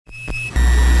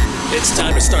It's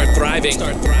time to start thriving.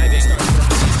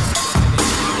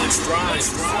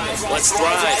 Let's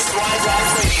thrive.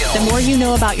 The more you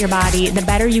know about your body, the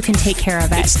better you can take care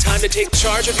of it. It's time to take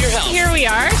charge of your health. Here we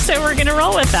are, so we're going to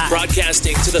roll with that.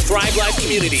 Broadcasting to the Thrive Life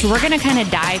community. So we're going to kind of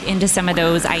dive into some of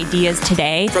those ideas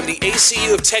today. From the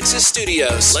ACU of Texas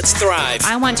studios, let's thrive.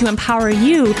 I want to empower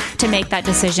you to make that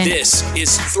decision. This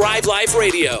is Thrive Life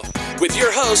Radio with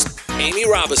your host, Amy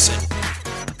Robison.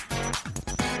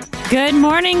 Good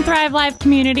morning, Thrive Life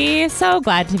community. So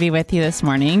glad to be with you this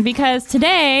morning because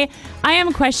today I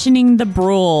am questioning the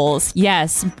rules.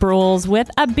 Yes, rules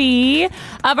with a B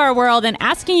of our world and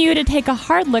asking you to take a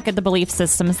hard look at the belief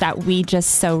systems that we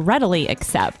just so readily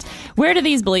accept. Where do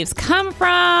these beliefs come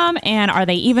from and are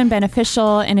they even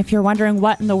beneficial? And if you're wondering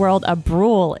what in the world a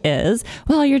brule is,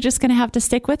 well, you're just going to have to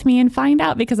stick with me and find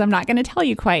out because I'm not going to tell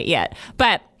you quite yet.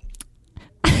 But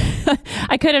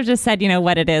I could have just said,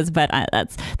 what it is, but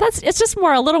it's just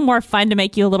a little more fun to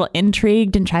make you a little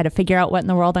intrigued and try to figure out what in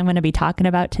the world I'm going to be talking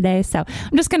about today. So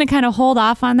I'm just going to kind of hold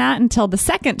off on that until the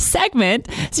second segment.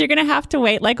 So you're going to have to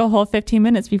wait like a whole 15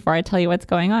 minutes before I tell you what's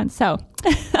going on. So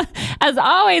as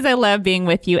always, I love being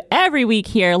with you every week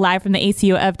here live from the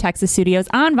ACU of Texas studios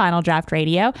on Vinyl Draft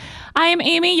Radio. I am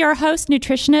Amy, your host,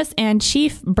 nutritionist, and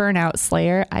chief burnout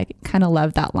slayer. I kind of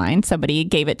love that line. Somebody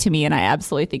gave it to me and I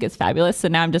absolutely think it's fabulous. So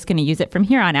now I'm just going to use it from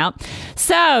here on out.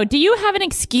 So do you have an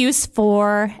excuse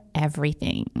for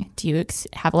everything? Do you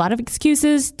have a lot of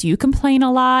excuses? Do you complain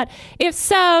a lot? If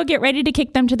so, get ready to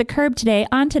kick them to the curb today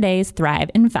on today's Thrive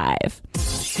in 5.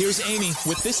 Here's Amy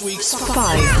with this week's 5.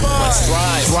 Let's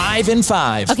thrive. Thrive in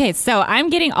 5. Okay, so I'm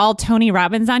getting all Tony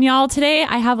Robbins on y'all today.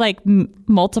 I have like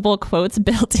multiple quotes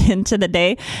built into the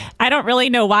day. I don't really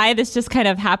know why. This just kind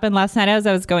of happened last night as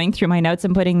I was going through my notes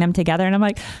and putting them together. And I'm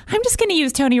like, I'm just going to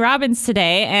use Tony Robbins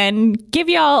today and give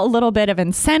y'all a little bit of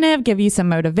incentive, give you some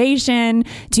motivation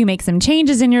to make some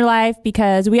changes in your life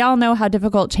because we all know how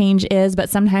difficult change is, but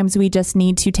sometimes we just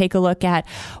need to take a look at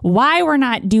why we're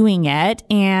not doing it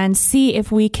and see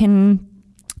if we can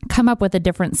come up with a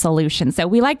different solution. So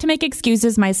we like to make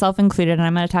excuses, myself included, and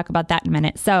I'm going to talk about that in a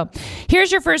minute. So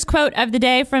here's your first quote of the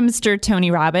day from Mr.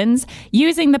 Tony Robbins.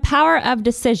 Using the power of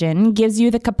decision gives you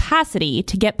the capacity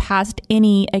to get past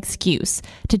any excuse,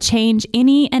 to change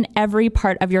any and every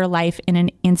part of your life in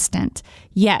an instant.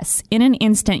 Yes, in an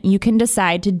instant, you can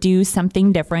decide to do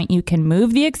something different. You can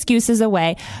move the excuses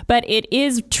away, but it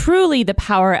is truly the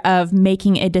power of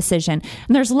making a decision.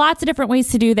 And there's lots of different ways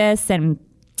to do this. And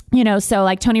so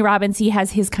like Tony Robbins, he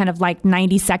has his kind of like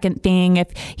 90-second thing.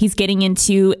 If he's getting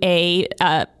into a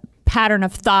pattern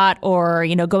of thought or,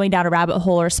 going down a rabbit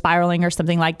hole or spiraling or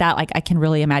something like that, like I can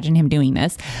really imagine him doing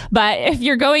this. But if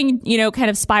you're going, kind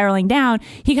of spiraling down,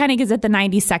 he kind of gives it the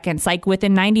 90 seconds. Like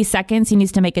within 90 seconds, he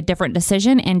needs to make a different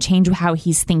decision and change how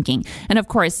he's thinking. And of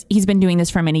course, he's been doing this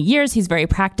for many years. He's very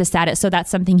practiced at it. So that's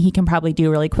something he can probably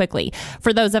do really quickly.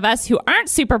 For those of us who aren't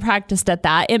super practiced at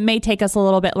that, it may take us a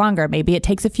little bit longer. Maybe it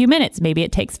takes a few minutes. Maybe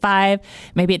it takes 5.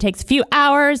 Maybe it takes a few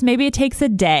hours. Maybe it takes a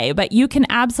day. But you can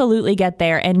absolutely get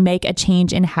there and make a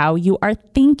change in how you are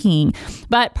thinking.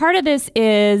 But part of this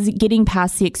is getting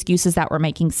past the excuses that we're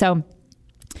making. So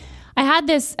I had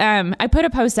this, I put a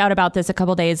post out about this a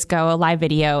couple days ago, a live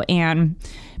video, and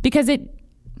because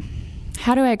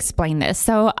how do I explain this?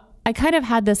 So I kind of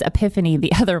had this epiphany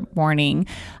the other morning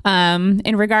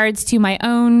in regards to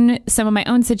some of my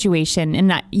own situation.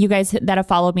 And that you guys that have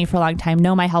followed me for a long time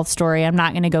know my health story. I'm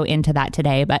not going to go into that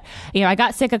today, but I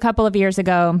got sick a couple of years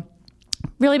ago.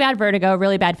 Really bad vertigo,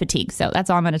 really bad fatigue. So that's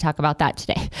all I'm going to talk about that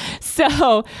today.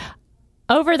 So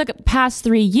over the past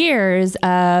 3 years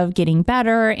of getting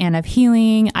better and of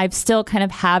healing, I've still kind of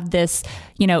have this,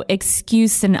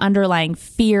 excuse and underlying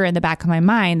fear in the back of my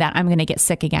mind that I'm going to get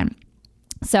sick again.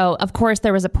 So, of course,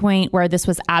 there was a point where this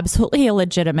was absolutely a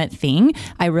legitimate thing.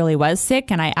 I really was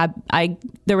sick and I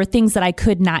there were things that I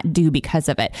could not do because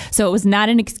of it. So it was not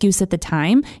an excuse at the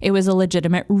time. It was a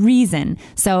legitimate reason.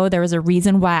 So there was a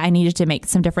reason why I needed to make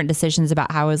some different decisions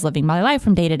about how I was living my life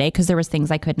from day to day because there was things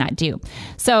I could not do.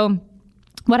 So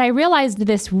what I realized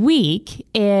this week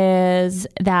is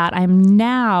that I'm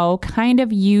now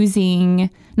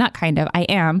I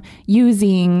am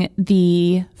using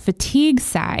the fatigue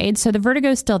side. So the vertigo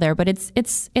is still there, but it's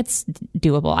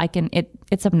doable.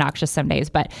 It's obnoxious some days,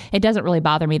 but it doesn't really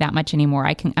bother me that much anymore.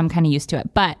 I'm kind of used to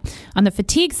it. But on the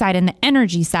fatigue side and the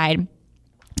energy side,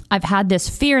 I've had this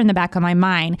fear in the back of my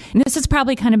mind. And this has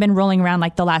probably kind of been rolling around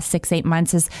like the last 6-8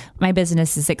 months as my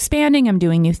business is expanding. I'm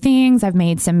doing new things. I've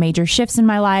made some major shifts in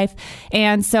my life.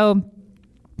 And so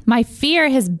my fear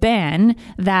has been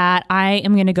that I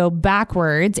am going to go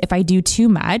backwards if I do too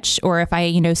much, or if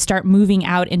I, start moving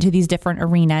out into these different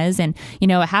arenas and,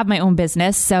 have my own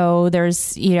business. So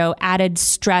there's, added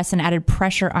stress and added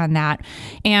pressure on that.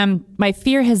 And my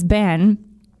fear has been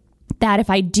that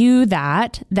if I do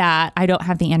that I don't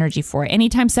have the energy for it.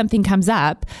 Anytime something comes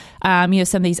up,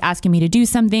 somebody's asking me to do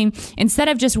something, instead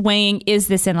of just weighing, is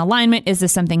this in alignment? Is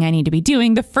this something I need to be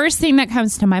doing? The first thing that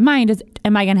comes to my mind is,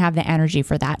 am I going to have the energy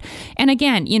for that? And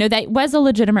again, that was a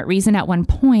legitimate reason at one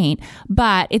point,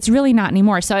 but it's really not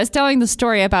anymore. So I was telling the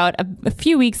story about a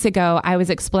few weeks ago, I was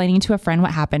explaining to a friend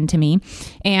what happened to me,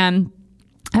 and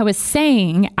I was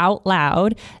saying out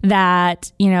loud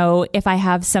that, if I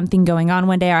have something going on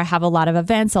one day, or I have a lot of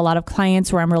events, a lot of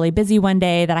clients where I'm really busy one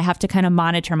day, that I have to kind of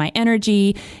monitor my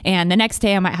energy. And the next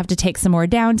day I might have to take some more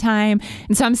downtime.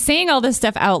 And so I'm saying all this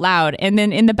stuff out loud. And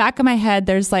then in the back of my head,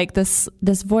 there's like this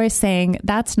voice saying,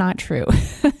 that's not true.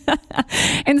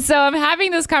 And so I'm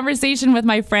having this conversation with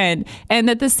my friend. And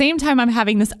at the same time, I'm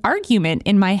having this argument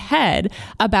in my head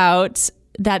about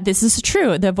that this is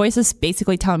true. The voice is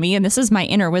basically telling me, and this is my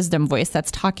inner wisdom voice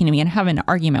that's talking to me, and I have an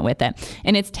argument with it.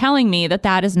 And it's telling me that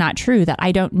that is not true, that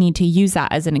I don't need to use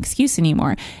that as an excuse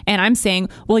anymore. And I'm saying,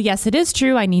 well, yes, it is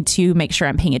true. I need to make sure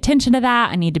I'm paying attention to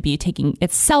that. I need to be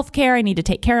it's self-care. I need to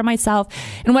take care of myself.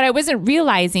 And what I wasn't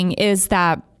realizing is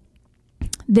that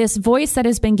this voice that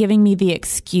has been giving me the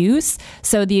excuse.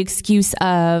 So the excuse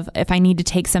of, if I need to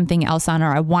take something else on,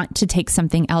 or I want to take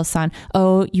something else on,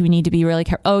 oh, you need to be really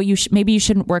careful. Oh, maybe you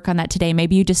shouldn't work on that today.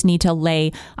 Maybe you just need to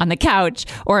lay on the couch,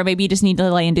 or maybe you just need to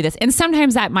lay and do this. And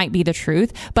sometimes that might be the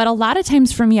truth. But a lot of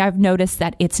times for me, I've noticed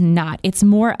that it's not. It's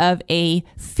more of a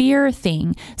fear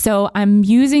thing. So I'm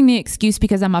using the excuse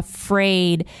because I'm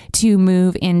afraid to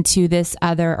move into this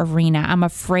other arena. I'm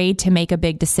afraid to make a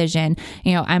big decision.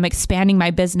 I'm expanding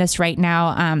my business right now.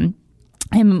 I'm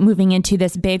moving into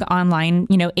this big online,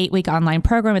 8-week online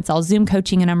program. It's all Zoom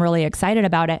coaching, and I'm really excited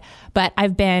about it. But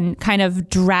I've been kind of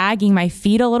dragging my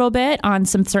feet a little bit on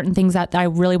some certain things that I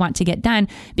really want to get done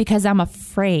because I'm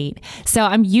afraid. So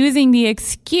I'm using the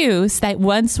excuse that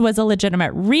once was a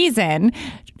legitimate reason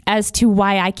as to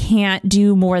why I can't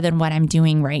do more than what I'm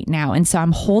doing right now. And so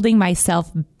I'm holding myself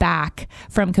back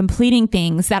from completing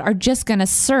things that are just going to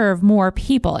serve more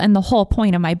people. And the whole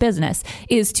point of my business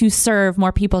is to serve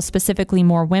more people, specifically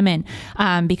more women,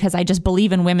 because I just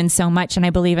believe in women so much, and I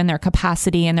believe in their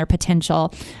capacity and their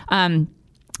potential.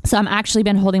 So I'm actually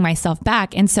been holding myself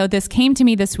back. And so this came to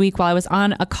me this week while I was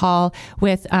on a call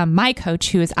with my coach,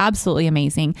 who is absolutely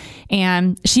amazing.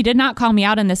 And she did not call me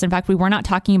out on this. In fact, we were not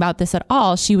talking about this at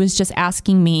all. She was just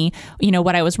asking me,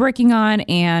 what I was working on,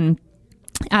 and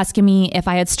asking me if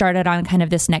I had started on kind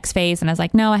of this next phase. And I was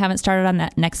like, no, I haven't started on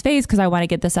that next phase because I want to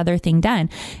get this other thing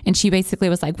done. And she basically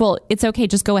was like, well, it's okay.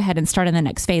 Just go ahead and start on the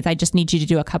next phase. I just need you to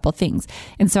do a couple things.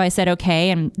 And so I said,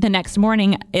 okay. And the next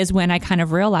morning is when I kind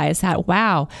of realized that,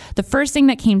 wow, the first thing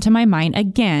that came to my mind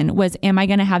again was, am I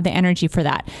going to have the energy for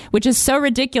that? Which is so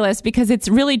ridiculous because it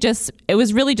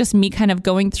was really just me kind of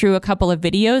going through a couple of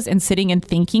videos and sitting and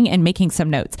thinking and making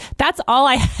some notes. That's all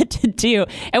I had to do.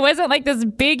 It wasn't like this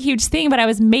big, huge thing, but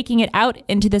I was making it out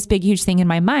into this big, huge thing in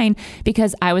my mind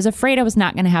because I was afraid I was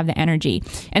not going to have the energy.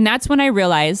 And that's when I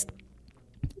realized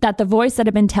that the voice that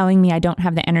had been telling me I don't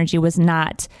have the energy was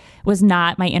not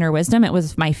my inner wisdom. It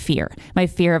was my fear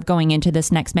of going into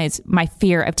this next, my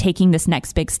fear of taking this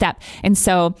next big step. And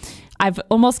so I've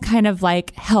almost kind of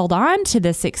like held on to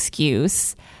this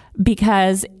excuse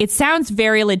because it sounds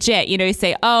very legit. You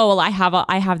say, oh, well, I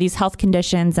have these health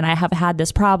conditions and I have had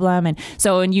this problem. And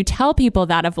so when you tell people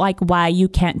that of like why you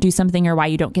can't do something or why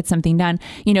you don't get something done,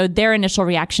 their initial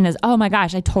reaction is, oh my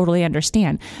gosh, I totally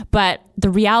understand. But the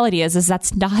reality is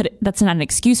that's not an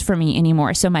excuse for me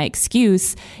anymore. So my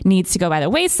excuse needs to go by the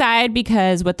wayside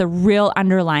because what the real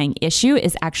underlying issue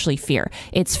is actually fear.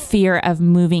 It's fear of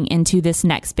moving into this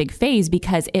next big phase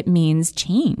because it means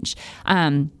change.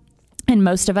 And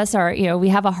most of us are, we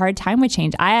have a hard time with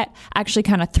change. I actually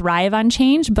kind of thrive on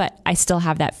change, but I still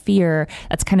have that fear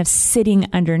that's kind of sitting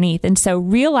underneath. And so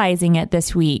realizing it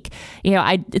this week,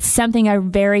 it's something I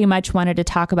very much wanted to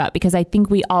talk about because I think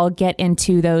we all get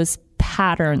into those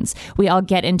patterns. We all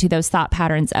get into those thought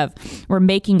patterns of we're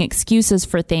making excuses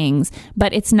for things,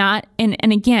 but it's not. And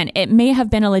again, it may have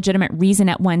been a legitimate reason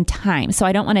at one time. So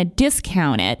I don't want to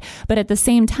discount it. But at the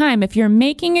same time, if you're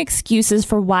making excuses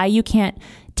for why you can't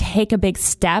take a big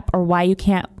step or why you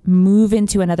can't move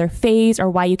into another phase or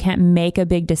why you can't make a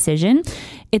big decision,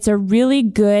 it's a really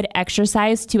good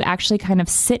exercise to actually kind of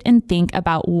sit and think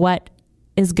about what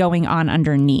is going on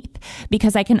underneath,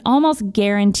 because I can almost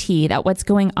guarantee that what's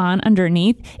going on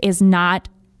underneath is not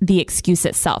the excuse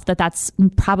itself, that's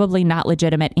probably not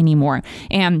legitimate anymore.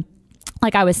 And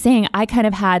like I was saying, I kind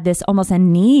of had this almost a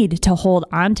need to hold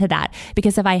on to that,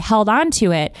 because if I held on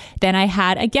to it, then I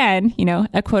had, again,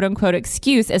 a quote unquote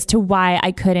excuse as to why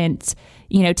I couldn't,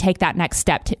 take that next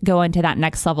step to go into that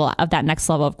next level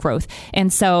of growth.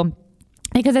 And so,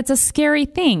 because it's a scary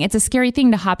thing. It's a scary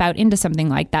thing to hop out into something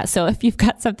like that. So if you've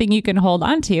got something you can hold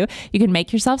on to, you can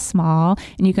make yourself small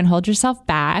and you can hold yourself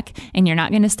back, and you're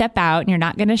not going to step out and you're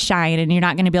not going to shine and you're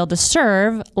not going to be able to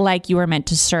serve like you were meant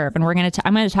to serve. And I'm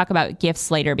going to talk about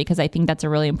gifts later, because I think that's a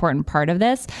really important part of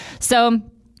this. So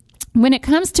when it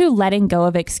comes to letting go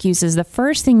of excuses, the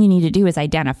first thing you need to do is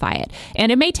identify it.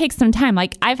 And it may take some time.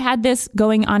 Like, I've had this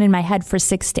going on in my head for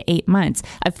 6 to 8 months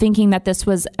of thinking that this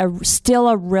was still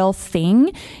a real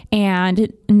thing,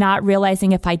 and not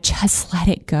realizing if I just let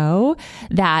it go,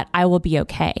 that I will be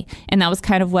okay. And that was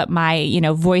kind of what my,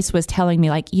 voice was telling me,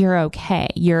 like, you're okay,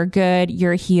 you're good,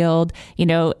 you're healed,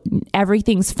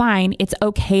 everything's fine. It's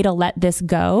okay to let this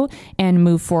go and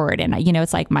move forward. And,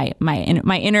 it's like my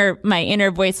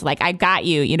inner voice, like, I got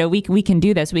you, we can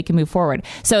do this, we can move forward.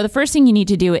 So the first thing you need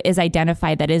to do is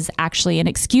identify that is actually an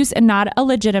excuse and not a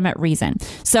legitimate reason.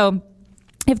 So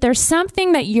if there's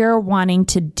something that you're wanting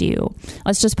to do,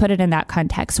 let's just put it in that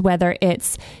context, whether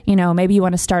it's, maybe you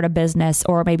want to start a business,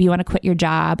 or maybe you want to quit your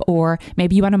job, or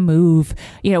maybe you want to move,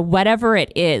 whatever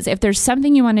it is, if there's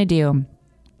something you want to do,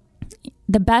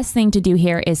 the best thing to do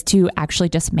here is to actually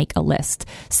just make a list.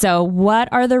 So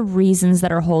what are the reasons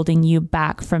that are holding you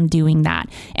back from doing that?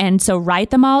 And so write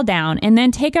them all down, and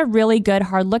then take a really good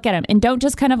hard look at them, and don't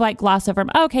just kind of like gloss over them.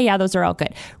 Oh, okay, yeah, those are all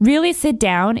good. Really sit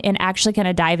down and actually kind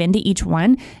of dive into each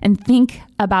one and think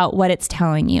about what it's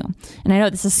telling you. And I know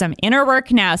this is some inner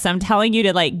work now, so I'm telling you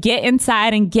to like get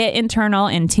inside and get internal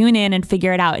and tune in and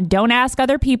figure it out. And don't ask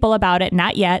other people about it,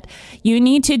 not yet. You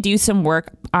need to do some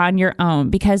work on your own,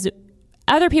 because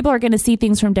other people are going to see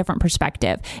things from different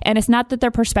perspective. And it's not that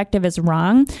their perspective is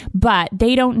wrong, but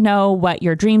they don't know what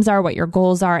your dreams are, what your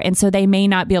goals are. And so they may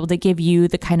not be able to give you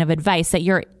the kind of advice that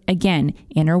your, again,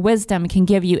 inner wisdom can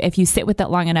give you if you sit with it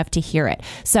long enough to hear it.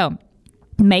 So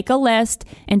make a list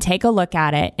and take a look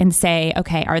at it and say,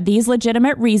 okay, are these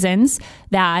legitimate reasons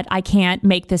that I can't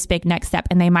make this big next step?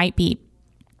 And they might be.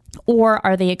 Or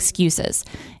are they excuses?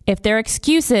 If they're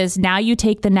excuses, now you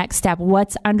take the next step.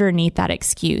 What's underneath that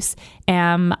excuse?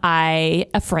 Am I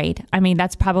afraid? I mean,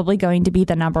 that's probably going to be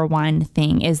the number one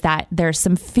thing, is that there's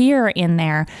some fear in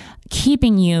there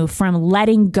keeping you from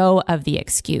letting go of the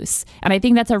excuse. And I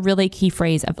think that's a really key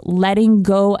phrase, of letting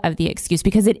go of the excuse,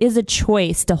 because it is a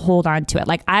choice to hold on to it.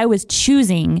 Like, I was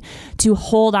choosing to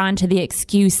hold on to the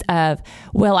excuse of,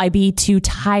 will I be too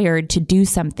tired to do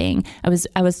something?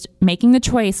 I was making the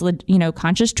choice,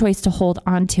 conscious choice to hold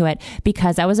on to it,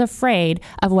 because I was afraid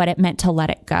of what it meant to let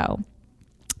it go.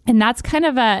 And that's kind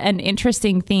of an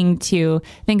interesting thing to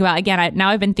think about. Again, now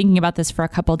I've been thinking about this for a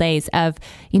couple of days of,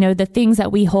 the things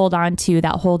that we hold on to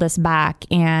that hold us back.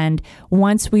 And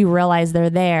once we realize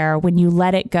they're there, when you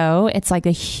let it go, it's like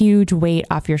a huge weight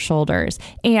off your shoulders.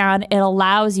 And it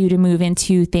allows you to move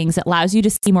into things. It allows you to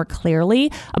see more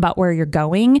clearly about where you're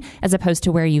going as opposed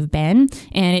to where you've been.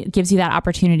 And it gives you that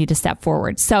opportunity to step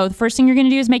forward. So the first thing you're going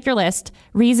to do is make your list.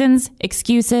 Reasons,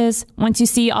 excuses. Once you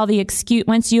see all the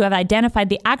once you have identified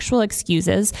the actual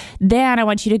excuses, then I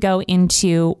want you to go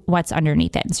into what's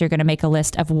underneath it. So you're going to make a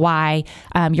list of why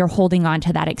you're holding on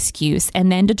to that excuse, and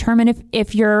then determine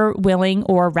if you're willing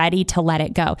or ready to let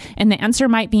it go. And the answer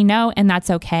might be no, and that's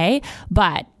okay.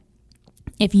 But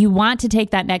if you want to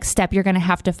take that next step, you're going to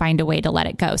have to find a way to let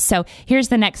it go. So here's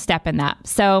the next step in that.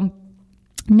 So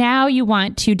now you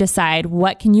want to decide,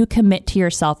 what can you commit to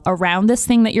yourself around this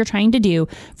thing that you're trying to do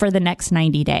for the next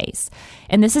 90 days?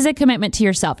 And this is a commitment to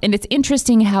yourself. And it's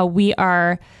interesting how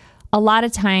a lot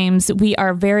of times we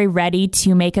are very ready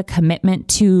to make a commitment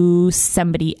to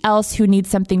somebody else who needs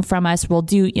something from us. We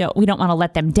don't want to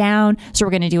let them down. So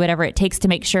we're going to do whatever it takes to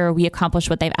make sure we accomplish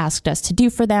what they've asked us to do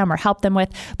for them or help them with,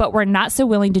 but we're not so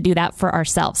willing to do that for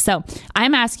ourselves. So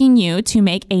I'm asking you to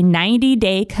make a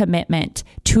 90-day commitment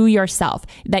to yourself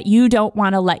that you don't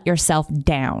want to let yourself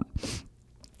down.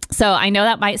 So I know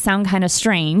that might sound kind of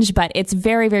strange, but it's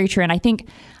very, very true. And I think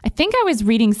I was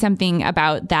reading something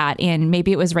about that in,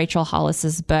 maybe it was Rachel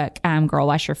Hollis's book, Girl,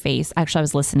 Wash Your Face. Actually, I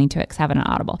was listening to it because I have it on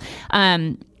Audible.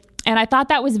 And I thought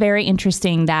that was very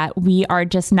interesting, that we are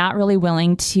just not really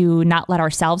willing to not let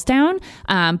ourselves down.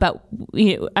 But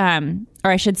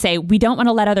or I should say, we don't want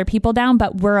to let other people down,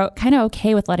 but we're kind of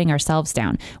okay with letting ourselves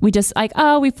down. We just like,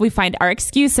 we find our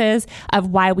excuses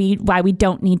of why we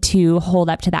don't need to hold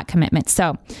up to that commitment.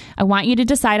 So I want you to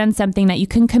decide on something that you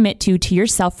can commit to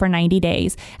yourself for 90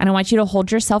 days. And I want you to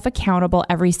hold yourself accountable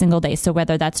every single day. So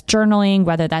whether that's journaling,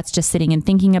 whether that's just sitting and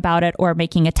thinking about it, or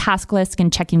making a task list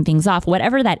and checking things off,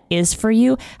 whatever that is for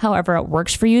you, however it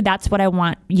works for you, that's what I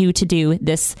want you to do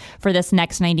for this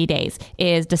next 90 days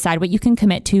is decide what you can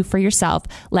commit to for yourself,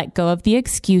 let go of the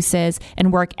excuses,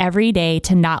 and work every day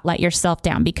to not let yourself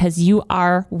down, because you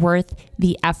are worth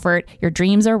the effort. Your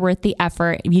dreams are worth the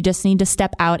effort. You just need to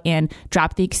step out and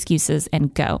drop the excuses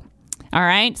and go. All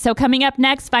right. So coming up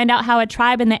next, find out how a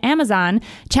tribe in the Amazon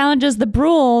challenges the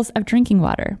rules of drinking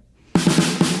water.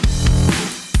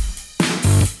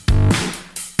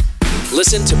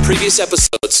 Listen to previous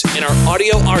episodes in our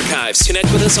audio archives.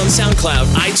 Connect with us on SoundCloud,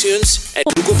 iTunes, and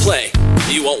Google Play.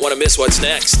 You won't want to miss what's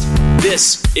next.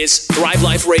 This is Thrive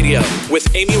Life Radio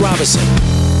with Amy Robinson.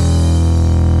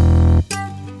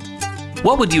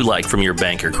 What would you like from your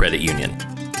bank or credit union?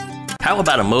 How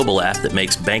about a mobile app that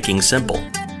makes banking simple?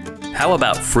 How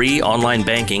about free online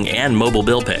banking and mobile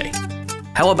bill pay?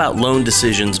 How about loan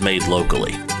decisions made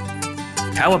locally?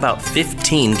 How about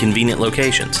 15 convenient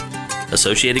locations?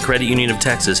 Associated Credit Union of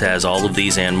Texas has all of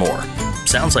these and more.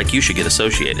 Sounds like you should get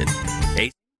associated.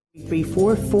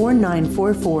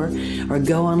 834-4944 or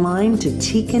go online to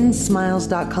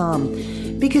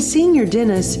TeakinSmiles.com, because seeing your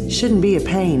dentist shouldn't be a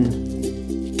pain.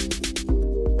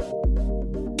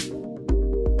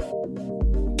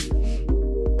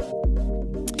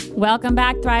 Welcome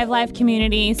back, Thrive Life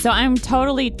community. So I'm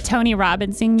totally Tony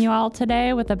Robbinsing you all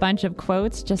today with a bunch of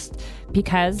quotes, just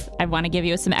because I want to give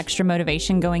you some extra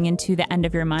motivation going into the end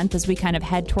of your month as we kind of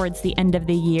head towards the end of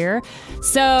the year.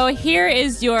 So here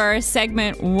is your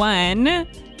segment 1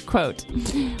 quote.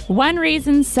 One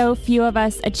reason so few of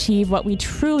us achieve what we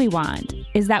truly want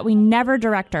is that we never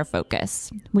direct our focus.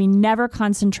 We never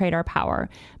concentrate our power.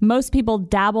 Most people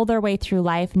dabble their way through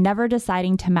life, never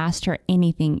deciding to master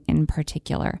anything in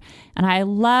particular. And I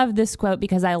love this quote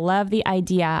because I love the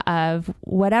idea of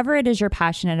whatever it is you're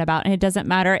passionate about. And it doesn't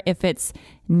matter if it's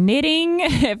knitting,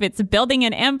 if it's building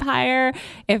an empire,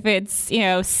 if it's,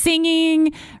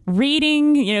 singing,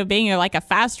 reading, being like a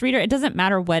fast reader. It doesn't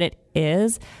matter what it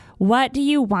is. What do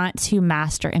you want to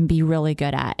master and be really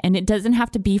good at? And it doesn't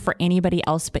have to be for anybody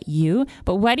else but you,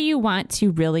 but what do you want to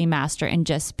really master and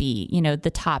just be, the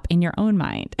top in your own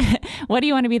mind? What do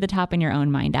you want to be the top in your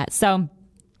own mind at? So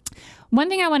one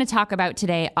thing I want to talk about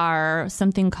today are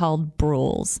something called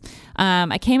rules.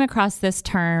 I came across this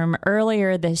term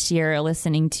earlier this year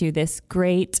listening to this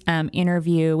great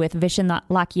interview with Vishen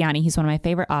Lakhiani. He's one of my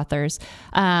favorite authors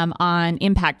on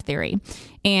impact theory.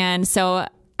 And so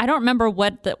I don't remember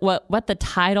what the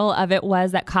title of it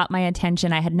was that caught my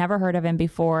attention. I had never heard of him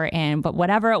before, but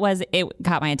whatever it was, it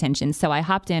caught my attention. So I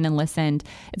hopped in and listened.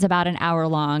 It's about an hour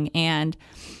long. And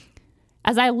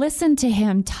as I listened to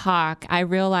him talk, I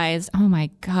realized, oh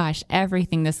my gosh,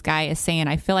 everything this guy is saying.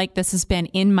 I feel like this has been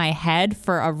in my head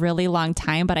for a really long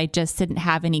time, but I just didn't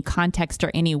have any context or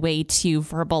any way to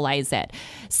verbalize it.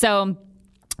 So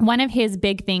one of his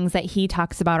big things that he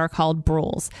talks about are called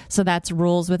rules. So that's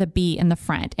rules with a B in the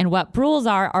front. And what rules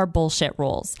are bullshit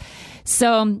rules.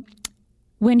 So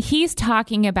when he's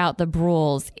talking about the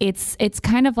rules, it's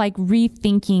kind of like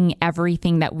rethinking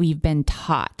everything that we've been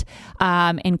taught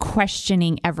and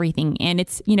questioning everything. And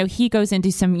it's, he goes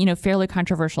into some, fairly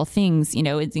controversial things,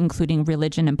 it's including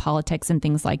religion and politics and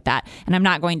things like that. And I'm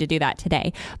not going to do that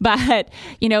today. But,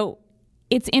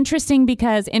 it's interesting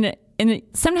because and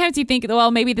sometimes you think, well,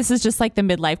 maybe this is just like the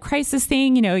midlife crisis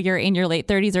thing. You're in your late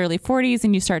 30s, early 40s,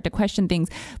 and you start to question things.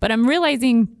 But I'm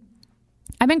realizing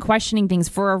I've been questioning things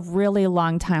for a really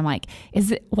long time. Like,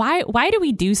 why do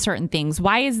we do certain things?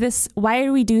 Why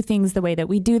do we do things the way that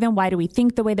we do them? Why do we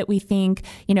think the way that we think?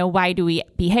 Why do we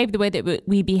behave the way that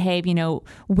we behave?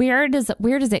 Where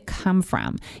does it come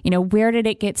from? Where did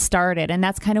it get started? And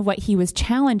that's kind of what he was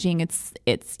challenging. It's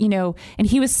and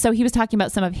he was talking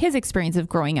about some of his experience of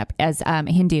growing up as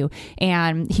a Hindu.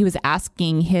 And he was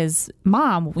asking his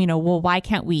mom, well, why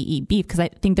can't we eat beef? Because I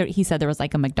think he said there was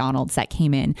like a McDonald's that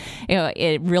came in,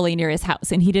 really near his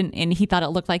house, and he thought it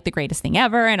looked like the greatest thing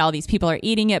ever, and all these people are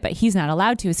eating it, but he's not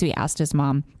allowed to. So he asked his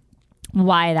mom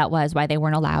why they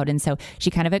weren't allowed. And so she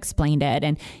kind of explained it,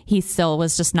 and he still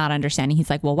was just not understanding. He's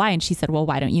like, well, why? And she said, well,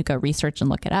 why don't you go research and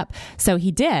look it up? So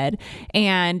he did.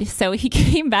 And so he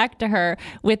came back to her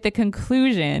with the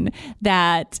conclusion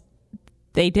that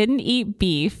they didn't eat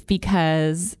beef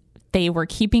because they were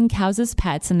keeping cows as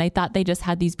pets and they thought they just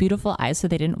had these beautiful eyes, so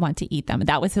they didn't want to eat them.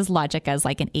 That was his logic as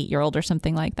like an 8-year-old or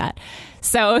something like that.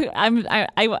 So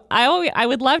I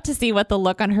would love to see what the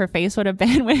look on her face would have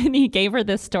been when he gave her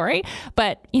this story.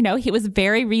 But, he was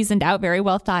very reasoned out, very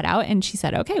well thought out. And she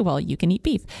said, okay, well, you can eat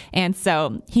beef. And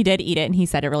so he did eat it, and he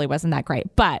said it really wasn't that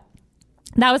great. But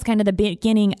that was kind of the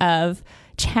beginning of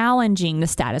challenging the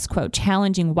status quo,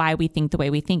 challenging why we think the way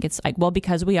we think. It's like, well,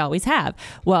 because we always have.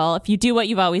 Well, if you do what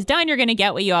you've always done, you're going to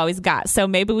get what you always got. So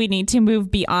maybe we need to move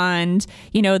beyond,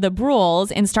 the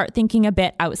rules and start thinking a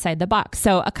bit outside the box.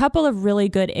 So a couple of really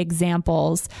good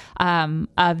examples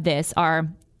of this are,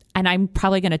 and I'm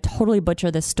probably going to totally butcher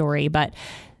this story, but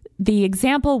the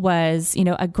example was,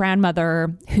 a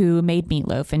grandmother who made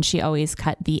meatloaf, and she always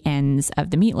cut the ends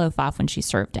of the meatloaf off when she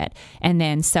served it. And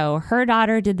then so her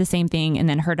daughter did the same thing, and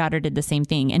then her daughter did the same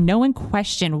thing. And no one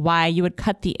questioned why you would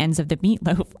cut the ends of the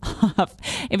meatloaf off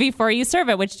before you serve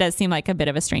it, which does seem like a bit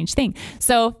of a strange thing.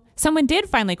 So someone did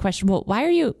finally question, well, why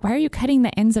are you cutting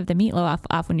the ends of the meatloaf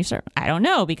off when you serve? I don't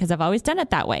know, because I've always done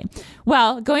it that way.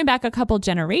 Well, going back a couple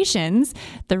generations,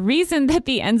 the reason that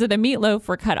the ends of the meatloaf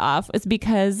were cut off is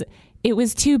because it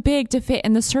was too big to fit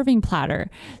in the serving platter.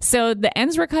 So the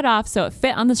ends were cut off so it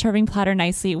fit on the serving platter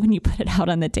nicely when you put it out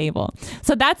on the table.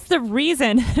 So that's the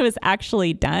reason it was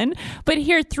actually done. But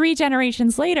here, 3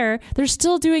 generations later, they're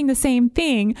still doing the same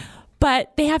thing,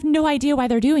 but they have no idea why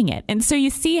they're doing it. And so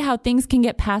you see how things can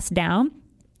get passed down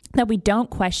that we don't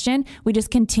question. We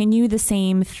just continue the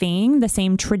same thing, the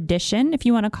same tradition, if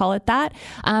you want to call it that.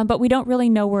 But we don't really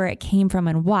know where it came from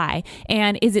and why.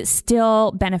 And is it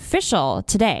still beneficial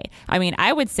today? I mean,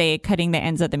 I would say cutting the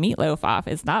ends of the meatloaf off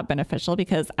is not beneficial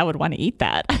because I would want to eat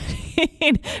that.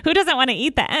 Who doesn't want to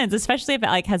eat the ends, especially if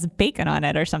it has bacon on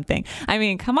it or something? I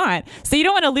mean, come on. So you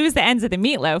don't want to lose the ends of the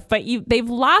meatloaf, but they've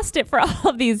lost it for all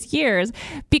of these years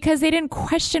because they didn't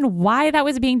question why that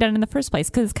was being done in the first place,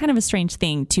 because it's kind of a strange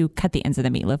thing to cut the ends of the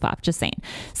meatloaf off, just saying.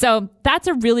 So that's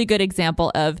a really good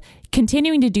example of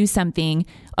continuing to do something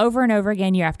over and over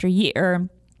again, year after year,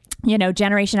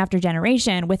 generation after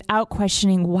generation, without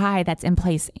questioning why that's in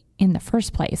place in the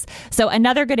first place. So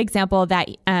another good example that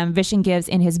Vishen gives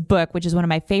in his book, which is one of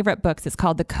my favorite books, is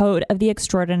called The Code of the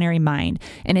Extraordinary Mind.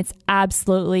 And it's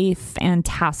absolutely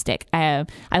fantastic. I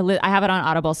have it on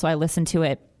Audible, so I listen to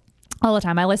it all the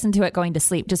time. I listen to it going to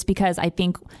sleep just because I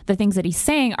think the things that he's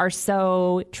saying are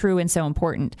so true and so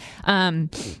important.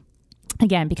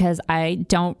 Again, because I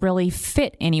don't really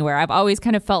fit anywhere. I've always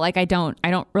kind of felt like I don't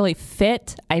really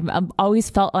fit. I've always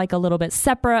felt like a little bit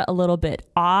separate, a little bit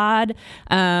odd.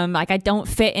 Like I don't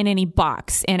fit in any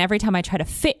box. And every time I try to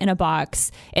fit in a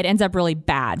box, it ends up really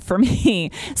bad for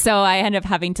me. So I end up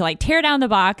having to tear down the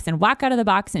box and walk out of the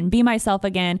box and be myself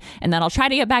again. And then I'll try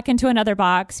to get back into another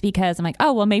box because I'm like,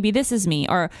 oh, well, maybe this is me.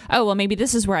 Or, oh, well, maybe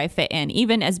this is where I fit in.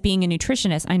 Even as being a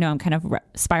nutritionist, I know I'm kind of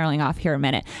spiraling off here a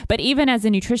minute, but even as a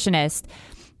nutritionist,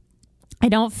 I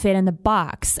don't fit in the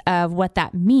box of what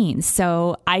that means.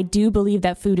 So I do believe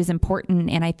that food is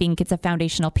important, and I think it's a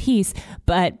foundational piece,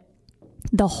 but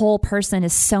the whole person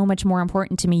is so much more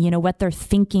important to me, what they're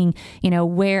thinking,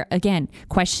 where, again,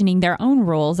 questioning their own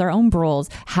rules, their own rules.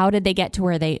 How did they get to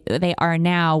where they are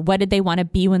now? What did they want to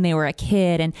be when they were a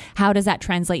kid? And how does that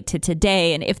translate to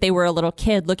today? And if they were a little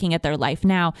kid looking at their life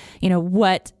now,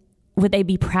 what would they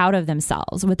be proud of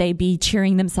themselves? Would they be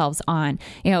cheering themselves on?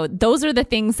 Those are the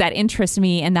things that interest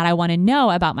me and that I want to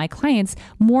know about my clients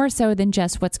more so than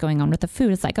just what's going on with the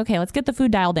food. It's like, okay, let's get the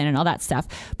food dialed in and all that stuff.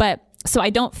 But so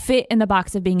I don't fit in the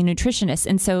box of being a nutritionist.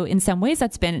 And so in some ways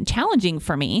that's been challenging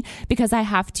for me because I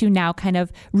have to now kind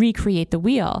of recreate the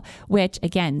wheel, which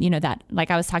again, that, like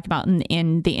I was talking about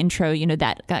in the intro,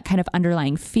 that kind of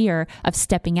underlying fear of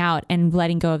stepping out and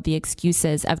letting go of the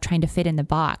excuses of trying to fit in the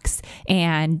box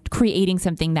and creating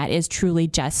something that is truly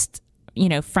just,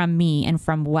 from me and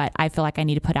from what I feel like I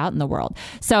need to put out in the world.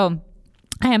 So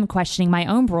I am questioning my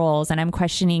own roles, and I'm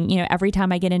questioning, every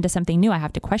time I get into something new, I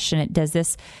have to question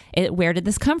it. Where did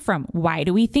this come from? Why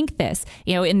do we think this?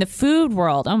 In the food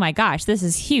world, oh my gosh, this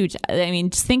is huge. I mean,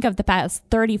 just think of the past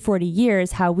 30, 40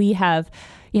 years, how we have,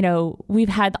 we've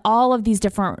had all of these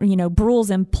different, rules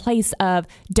in place of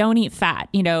don't eat fat,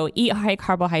 eat high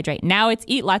carbohydrate. Now it's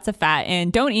eat lots of fat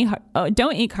and don't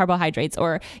eat carbohydrates,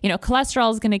 or,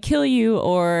 cholesterol is going to kill you,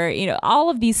 or, all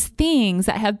of these things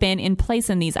that have been in place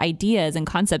in these ideas and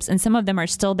concepts. And some of them are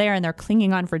still there and they're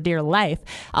clinging on for dear life,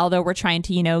 although we're trying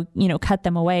to, cut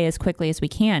them away as quickly as we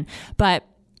can. But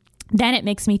then it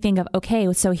makes me think of,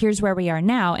 okay, so here's where we are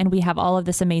now, and we have all of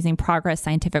this amazing progress,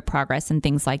 scientific progress and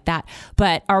things like that.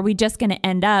 But are we just going to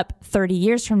end up 30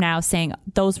 years from now saying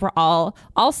those were all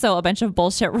also a bunch of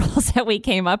bullshit rules that we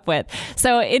came up with?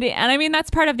 And I mean, that's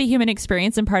part of the human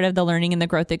experience and part of the learning and the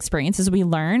growth experience is we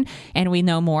learn and we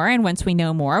know more. And once we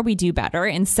know more, we do better.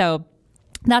 And so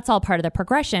that's all part of the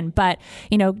progression. But,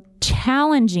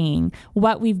 challenging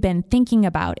what we've been thinking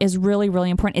about is really,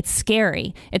 really important. It's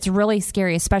scary. It's really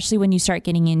scary, especially when you start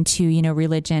getting into,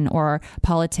 religion or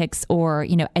politics or,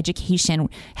 education,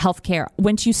 healthcare.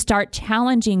 Once you start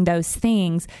challenging those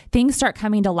things start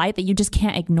coming to light that you just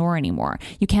can't ignore anymore.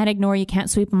 You can't ignore, you can't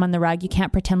sweep them on the rug. You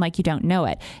can't pretend like you don't know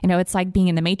it. It's like being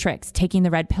in the Matrix, taking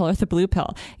the red pill or the blue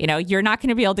pill. You're not going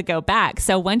to be able to go back.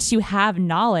 So once you have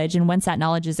knowledge and once that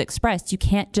knowledge is expressed, you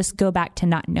can't just go back to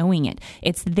not knowing it.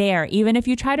 It's there. Even if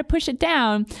you try to push it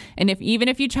down and even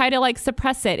if you try to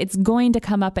suppress it, it's going to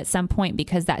come up at some point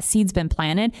because that seed's been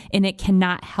planted and it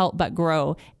cannot help but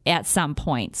grow at some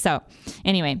point. So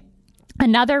anyway,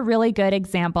 another really good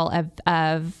example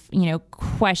of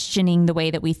questioning the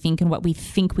way that we think and what we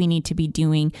think we need to be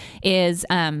doing is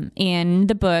in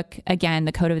the book, again,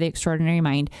 The Code of the Extraordinary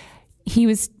Mind. He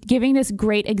was giving this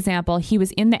great example. He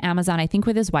was in the Amazon, I think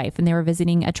with his wife, and they were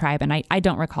visiting a tribe, and I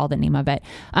don't recall the name of it.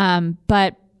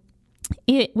 But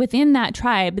within that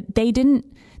tribe, they didn't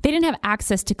have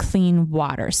access to clean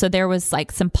water. So there was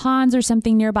some ponds or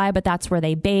something nearby, but that's where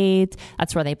they bathed.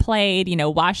 That's where they played,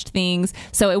 washed things.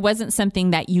 So it wasn't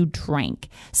something that you drank.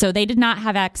 So they did not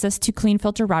have access to clean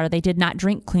filtered water. They did not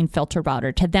drink clean filtered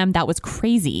water. To them, that was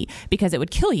crazy because it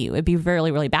would kill you. It'd be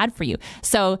really, really bad for you.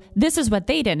 So this is what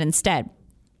they did instead.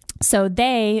 So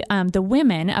they, the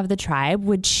women of the tribe,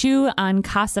 would chew on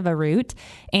cassava root,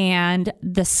 and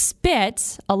the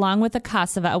spit, along with the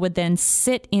cassava, would then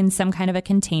sit in some kind of a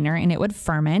container, and it would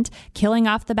ferment, killing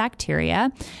off the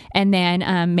bacteria, and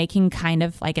then making kind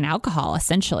of like an alcohol,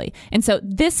 essentially. And so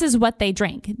this is what they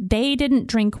drank. They didn't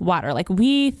drink water. Like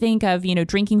we think of,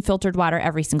 drinking filtered water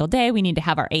every single day. We need to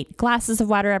have our 8 glasses of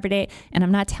water every day. And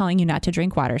I'm not telling you not to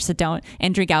drink water, so don't,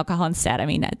 and drink alcohol instead. I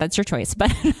mean, that's your choice,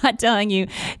 but I'm not telling you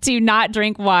to not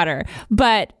drink water.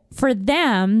 But for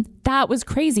them, that was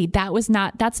crazy. That's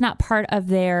not part of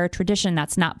their tradition.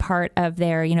 That's not part of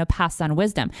their, passed on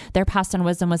wisdom. Their passed on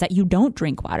wisdom was that you don't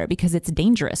drink water because it's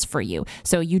dangerous for you.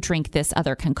 So you drink this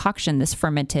other concoction, this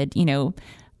fermented,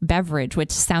 beverage,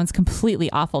 which sounds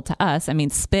completely awful to us. I mean,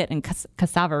 spit and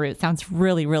cassava root sounds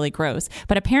really, really gross.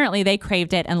 But apparently they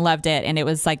craved it and loved it. And it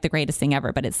was like the greatest thing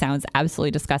ever. But it sounds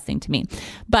absolutely disgusting to me.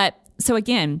 But so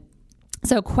again,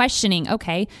 so questioning,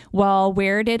 okay, well,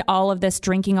 where did all of this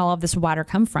drinking all of this water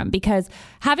come from? Because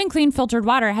having clean filtered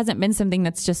water hasn't been something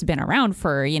that's just been around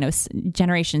for,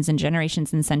 generations and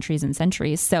generations and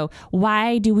centuries. So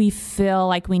why do we feel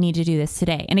like we need to do this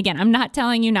today? And again, I'm not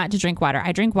telling you not to drink water.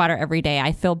 I drink water every day.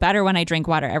 I feel better when I drink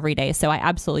water every day. So I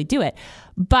absolutely do it.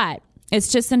 But it's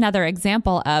just another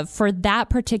example of, for that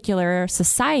particular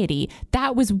society,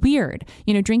 that was weird.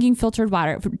 Drinking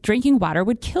water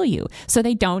would kill you. So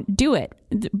they don't do it.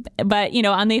 But,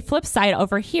 on the flip side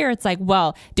over here, it's like,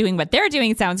 well, doing what they're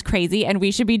doing sounds crazy and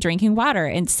we should be drinking water.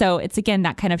 And so it's, again,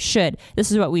 that kind of should.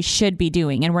 This is what we should be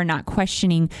doing. And we're not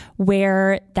questioning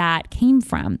where that came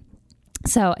from.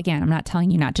 So again, I'm not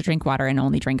telling you not to drink water and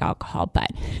only drink alcohol,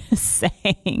 but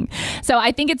saying. So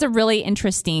I think it's a really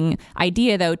interesting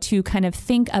idea, though, to kind of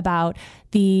think about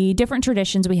the different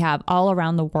traditions we have all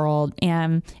around the world.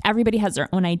 And everybody has their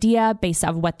own idea based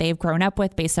on what they've grown up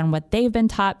with, based on what they've been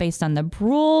taught, based on the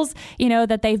rules,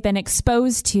 that they've been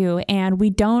exposed to. And we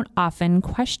don't often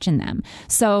question them.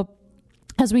 So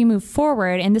as we move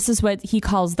forward, and this is what he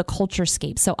calls the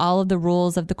culturescape. So all the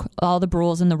rules and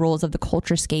the rules of the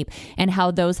culturescape, and how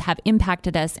those have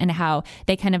impacted us and how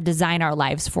they kind of design our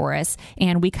lives for us.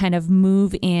 And we kind of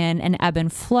move in an ebb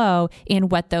and flow in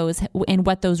what those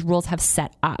rules have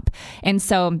set up. And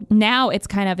so now it's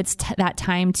that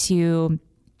time to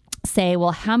say,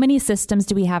 well, how many systems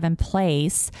do we have in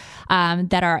place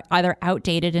that are either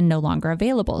outdated and no longer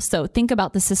available? So think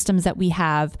about the systems that we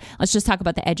have. Let's just talk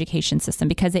about the education system,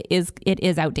 because it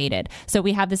is outdated. So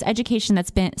we have this education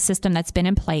system that's been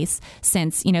in place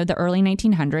since, the early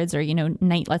 1900s,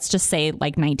 or, let's just say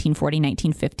like 1940,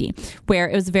 1950, where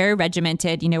it was very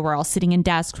regimented. We're all sitting in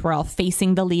desks, we're all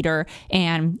facing the leader,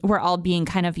 and we're all being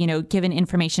kind of, given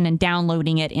information and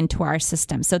downloading it into our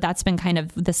system. So that's been kind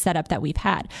of the setup that we've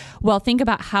had. Well, think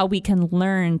about how we can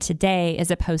learn today as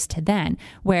opposed to then,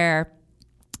 where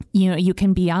You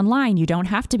can be online. You don't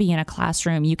have to be in a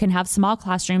classroom. You can have small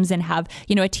classrooms and have,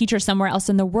 a teacher somewhere else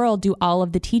in the world do all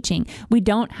of the teaching. We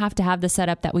don't have to have the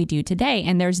setup that we do today.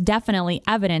 And there's definitely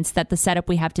evidence that the setup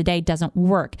we have today doesn't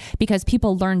work because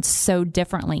people learn so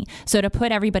differently. So to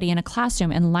put everybody in a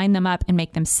classroom and line them up and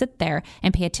make them sit there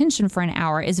and pay attention for an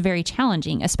hour is very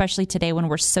challenging, especially today when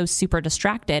we're so super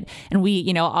distracted and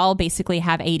we, all basically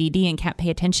have ADD and can't pay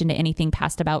attention to anything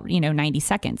past about, 90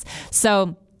 seconds.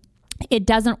 So it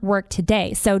doesn't work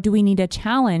today. So do we need to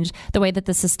challenge the way that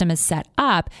the system is set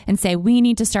up and say we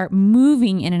need to start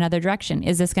moving in another direction?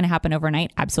 Is this going to happen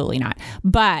overnight? Absolutely not.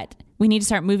 But we need to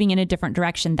start moving in a different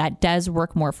direction that does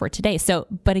work more for today. So,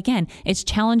 but again, it's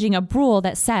challenging a rule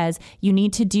that says you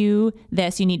need to do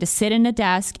this, you need to sit in a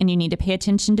desk and you need to pay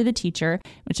attention to the teacher,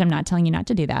 which I'm not telling you not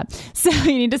to do that. So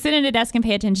you need to sit in a desk and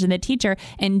pay attention to the teacher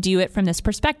and do it from this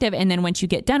perspective. And then once you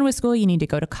get done with school, you need to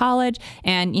go to college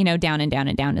and, down and down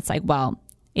and down. It's like, well,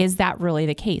 is that really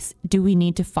the case? Do we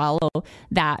need to follow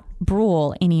that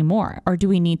rule anymore? Or do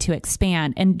we need to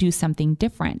expand and do something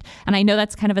different? And I know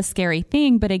that's kind of a scary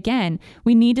thing, but again,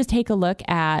 we need to take a look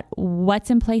at what's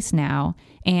in place now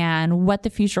and what the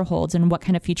future holds and what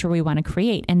kind of future we want to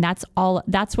create. And that's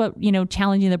what,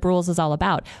 challenging the rules is all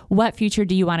about. What future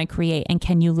do you want to create? And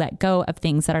can you let go of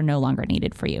things that are no longer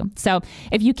needed for you? So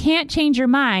if you can't change your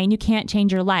mind, you can't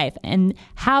change your life. And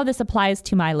how this applies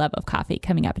to my love of coffee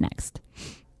coming up next.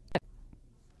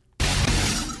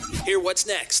 Hear what's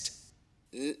next.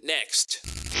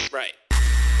 Next. Right.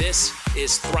 This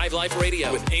is Thrive Life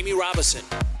Radio with Amy Robison.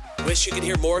 Wish you could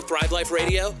hear more Thrive Life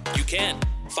Radio? You can.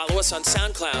 Follow us on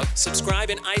SoundCloud,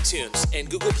 subscribe in iTunes and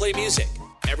Google Play Music.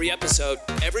 Every episode,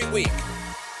 every week.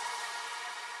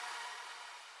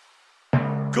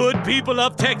 Good people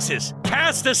of Texas,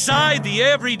 cast aside the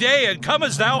everyday and come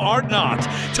as thou art not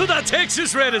to the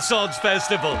Texas Renaissance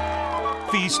Festival.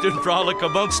 Feast and frolic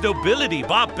amongst nobility,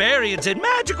 barbarians, and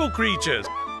magical creatures.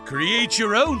 Create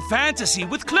your own fantasy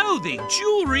with clothing,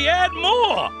 jewelry, and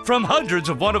more from hundreds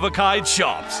of one-of-a-kind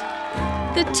shops.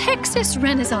 The Texas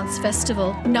Renaissance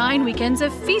Festival. 9 weekends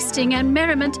of feasting and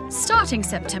merriment starting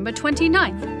September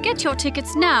 29th. Get your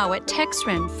tickets now at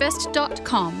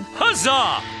texrenfest.com.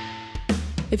 Huzzah!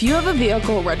 If you have a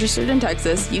vehicle registered in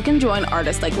Texas, you can join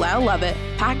artists like Lyle Lovett,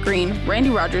 Pat Green, Randy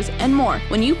Rogers, and more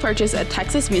when you purchase a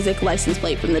Texas Music license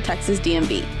plate from the Texas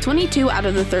DMV. $22 out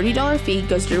of the $30 fee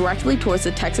goes directly towards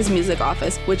the Texas Music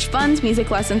Office, which funds music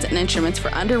lessons and instruments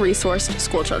for under-resourced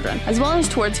school children, as well as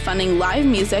towards funding live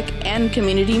music and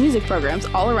community music programs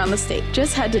all around the state.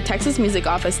 Just head to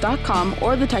texasmusicoffice.com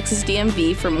or the Texas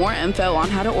DMV for more info on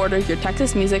how to order your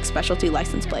Texas Music specialty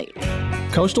license plate.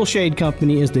 Coastal Shade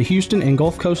Company is the Houston and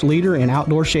Gulf Coast leader in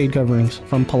outdoor shade coverings,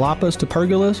 from palapas to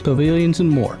pergolas, pavilions, and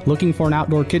more. Looking for an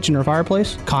outdoor kitchen or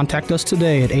fireplace? Contact us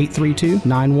today at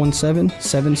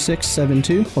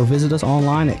 832-917-7672 or visit us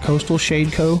online at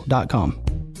coastalshadeco.com.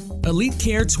 Elite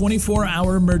Care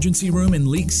 24-hour emergency room in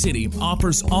League City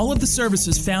offers all of the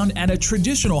services found at a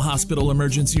traditional hospital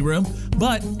emergency room,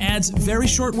 but adds very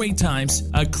short wait times,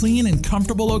 a clean and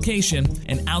comfortable location,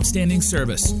 and outstanding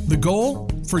service. The goal?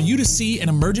 For you to see an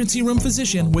emergency room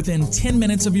physician within 10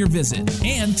 minutes of your visit,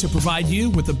 and to provide you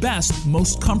with the best,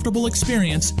 most comfortable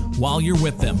experience while you're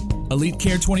with them. Elite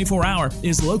Care 24-hour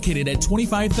is located at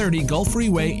 2530 Gulf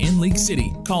Freeway in League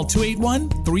City. Call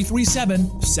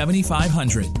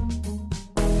 281-337-7500.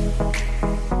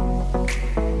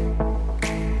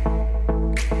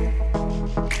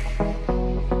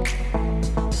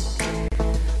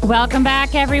 Welcome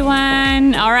back,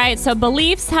 everyone. All right, so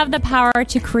beliefs have the power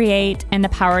to create and the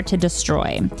power to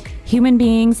destroy. Human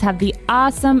beings have the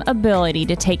awesome ability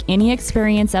to take any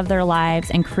experience of their lives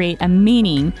and create a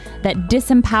meaning that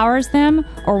disempowers them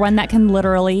or one that can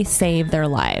literally save their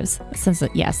lives.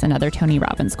 Yes, another Tony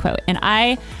Robbins quote. And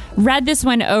I read this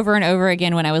one over and over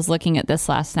again when I was looking at this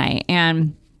last night.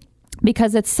 And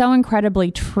because it's so incredibly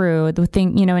true. The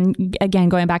thing, and again,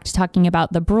 going back to talking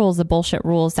about the rules, the bullshit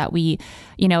rules that we,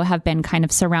 have been kind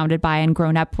of surrounded by and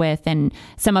grown up with. And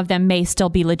some of them may still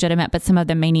be legitimate, but some of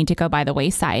them may need to go by the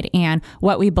wayside. And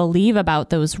what we believe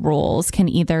about those rules can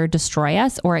either destroy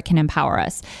us or it can empower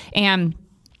us. And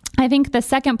I think the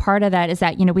second part of that is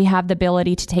that, we have the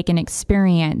ability to take an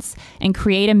experience and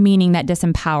create a meaning that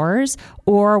disempowers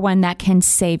or one that can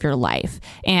save your life.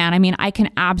 And I mean, I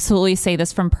can absolutely say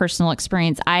this from personal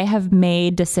experience. I have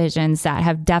made decisions that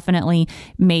have definitely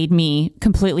made me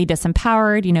completely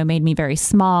disempowered, made me very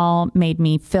small, made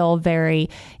me feel very,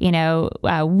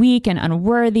 weak and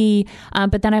unworthy.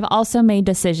 But then I've also made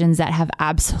decisions that have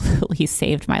absolutely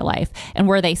saved my life. And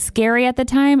were they scary at the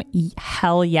time?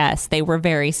 Hell yes, they were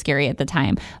very scary at the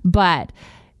time. But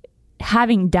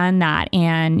having done that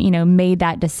and, made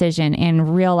that decision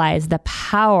and realized the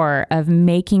power of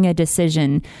making a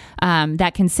decision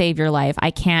that can save your life,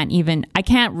 I can't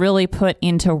really put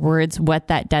into words what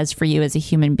that does for you as a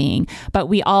human being. But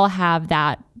we all have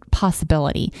that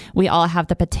possibility. We all have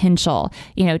the potential,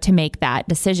 to make that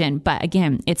decision. But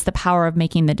again, it's the power of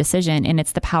making the decision, and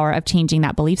it's the power of changing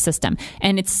that belief system.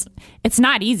 And it's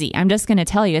not easy. I'm just going to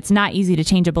tell you, it's not easy to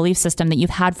change a belief system that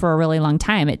you've had for a really long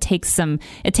time. It takes some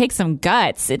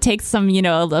guts. It takes some,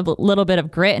 a little bit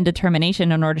of grit and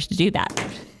determination in order to do that.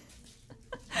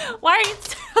 Why are you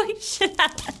throwing shit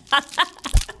at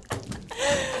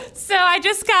So I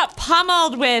just got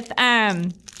pummeled with,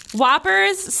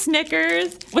 Whoppers,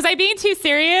 Snickers. Was I being too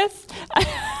serious? A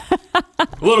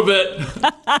little bit.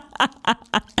 But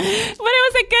it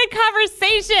was a good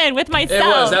conversation with myself. It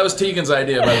was. That was Tegan's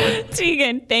idea, by the way.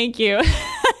 Tegan, thank you.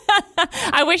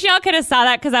 I wish y'all could have saw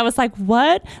that because I was like,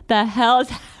 what the hell is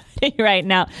happening right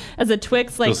now? As a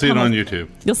Twix, you'll see it on YouTube.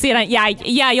 You'll see it on,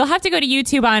 yeah. You'll have to go to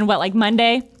YouTube on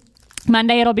Monday?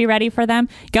 Monday it'll be ready for them.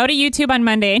 Go to YouTube on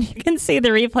Monday and you can see the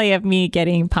replay of me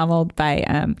getting pummeled by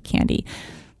Candy.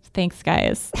 Thanks,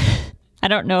 guys. I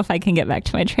don't know if I can get back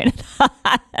to my train of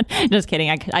thought. Just kidding.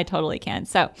 I totally can.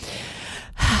 So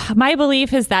my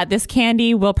belief is that this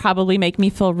candy will probably make me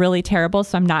feel really terrible,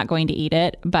 so I'm not going to eat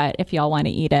it. But if y'all want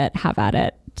to eat it, have at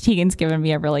it. Tegan's given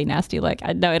me a really nasty look.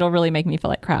 No, it'll really make me feel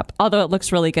like crap. Although it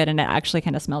looks really good and it actually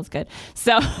kind of smells good.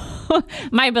 So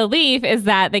my belief is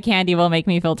that the candy will make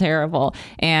me feel terrible.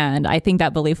 And I think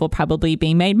that belief will probably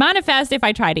be made manifest if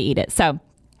I try to eat it. So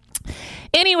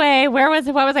anyway, what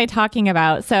was I talking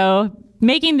about? So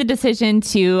making the decision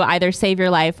to either save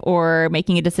your life or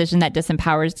making a decision that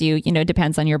disempowers you,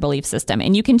 depends on your belief system.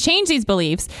 And you can change these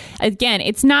beliefs. Again,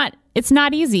 it's not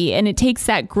easy, and it takes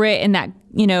that grit and that,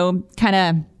 kind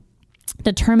of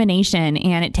determination,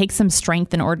 and it takes some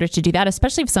strength in order to do that,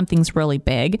 especially if something's really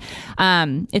big.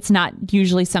 It's not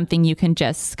usually something you can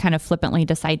just kind of flippantly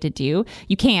decide to do.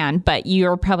 You can, but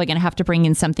you're probably going to have to bring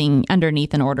in something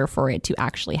underneath in order for it to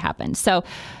actually happen. So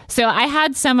I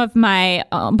had some of my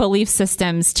belief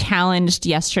systems challenged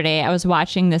yesterday. I was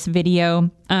watching this video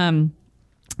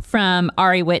from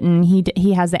Ari Whitten.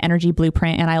 He has the energy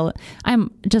blueprint, and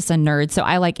I'm just a nerd, so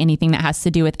I like anything that has to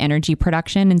do with energy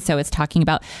production. And so it's talking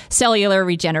about cellular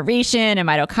regeneration and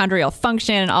mitochondrial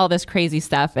function and all this crazy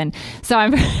stuff. And so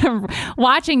I'm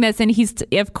watching this, and he's,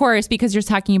 of course, because you're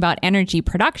talking about energy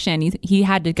production, he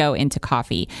had to go into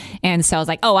coffee. And so I was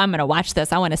like, oh, I'm going to watch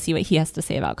this. I want to see what he has to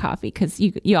say about coffee, because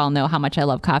you all know how much I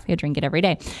love coffee. I drink it every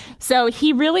day. So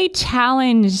he really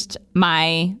challenged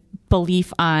my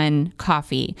belief on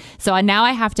coffee. So now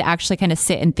I have to actually kind of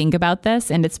sit and think about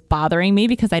this, and it's bothering me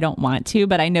because I don't want to,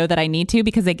 but I know that I need to,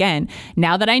 because again,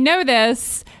 now that I know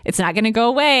this, it's not going to go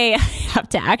away. I have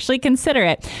to actually consider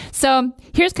it. So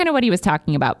here's kind of what he was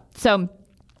talking about. So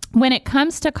when it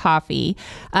comes to coffee,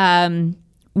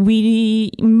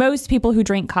 most people who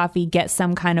drink coffee get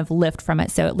some kind of lift from it.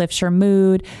 So it lifts your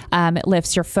mood, it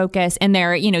lifts your focus, and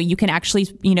there, you can actually,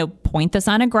 point this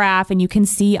on a graph, and you can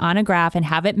see on a graph and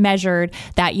have it measured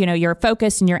that, your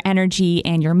focus and your energy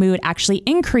and your mood actually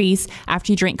increase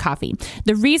after you drink coffee.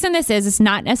 The reason this is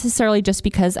not necessarily just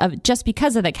because of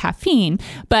the caffeine,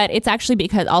 but it's actually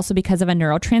because of a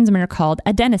neurotransmitter called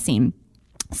adenosine.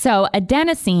 So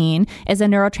adenosine is a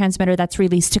neurotransmitter that's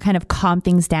released to kind of calm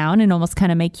things down and almost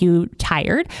kind of make you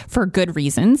tired for good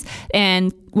reasons.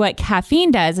 And what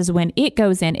caffeine does is when it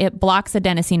goes in, it blocks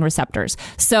adenosine receptors.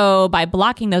 So by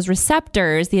blocking those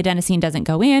receptors, the adenosine doesn't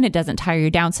go in, it doesn't tire you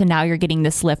down. So now you're getting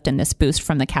this lift and this boost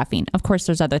from the caffeine. Of course,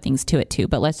 there's other things to it too,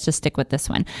 but let's just stick with this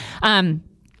one.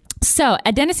 So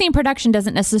adenosine production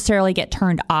doesn't necessarily get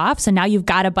turned off. So now you've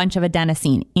got a bunch of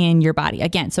adenosine in your body.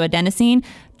 Again, so adenosine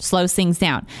slows things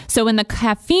down. So when the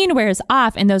caffeine wears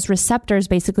off and those receptors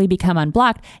basically become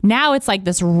unblocked, now it's like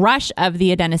this rush of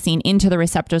the adenosine into the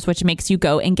receptors, which makes you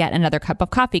go and get another cup of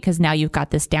coffee because now you've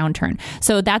got this downturn.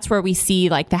 So that's where we see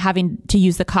like the having to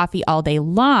use the coffee all day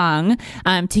long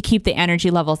to keep the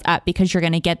energy levels up, because you're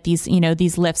going to get these,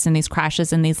 these lifts and these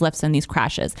crashes and these lifts and these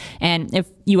crashes. And if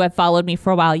you have followed me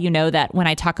for a while, you know that when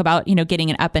I talk about,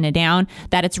 getting an up and a down,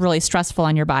 that it's really stressful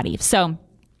on your body.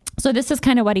 So this is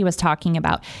kind of what he was talking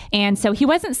about. And so he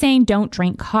wasn't saying don't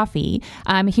drink coffee.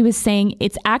 He was saying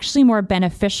it's actually more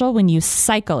beneficial when you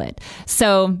cycle it.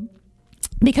 So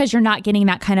because you're not getting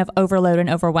that kind of overload and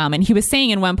overwhelm. And he was saying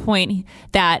in one point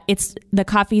that it's the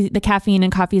caffeine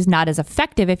in coffee is not as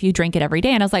effective if you drink it every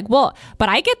day. And I was like, well, but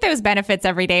I get those benefits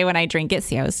every day when I drink it.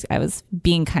 See, I was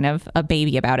being kind of a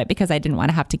baby about it because I didn't want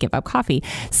to have to give up coffee.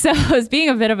 So I was being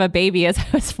a bit of a baby as I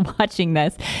was watching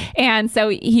this. And so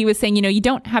he was saying, you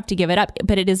don't have to give it up,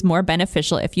 but it is more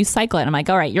beneficial if you cycle it. I'm like,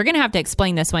 all right, you're going to have to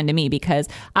explain this one to me because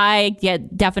I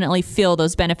definitely feel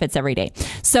those benefits every day.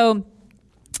 So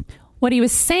what he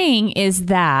was saying is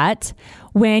that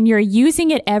when you're using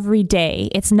it every day,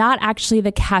 it's not actually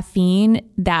the caffeine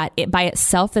that by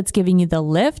itself that's giving you the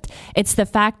lift. It's the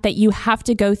fact that you have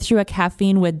to go through a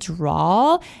caffeine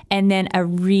withdrawal and then a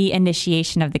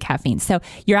reinitiation of the caffeine. So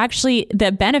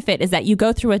the benefit is that you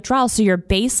go through withdrawal, so your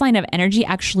baseline of energy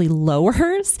actually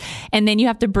lowers, and then you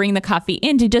have to bring the coffee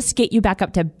in to just get you back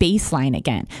up to baseline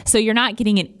again. So you're not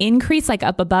getting an increase like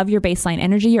up above your baseline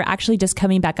energy. You're actually just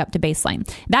coming back up to baseline.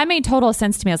 That made total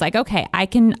sense to me. I was like, okay, I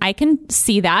can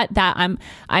see that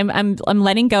I'm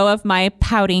letting go of my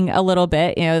pouting a little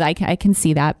bit. I can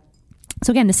see that. So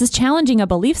again, this is challenging a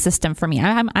belief system for me.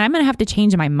 I'm going to have to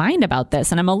change my mind about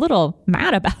this, and I'm a little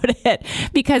mad about it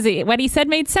because what he said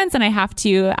made sense, and I have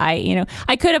to.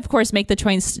 I could of course make the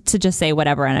choice to just say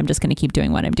whatever, and I'm just going to keep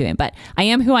doing what I'm doing. But I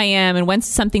am who I am, and once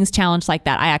something's challenged like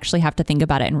that, I actually have to think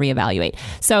about it and reevaluate.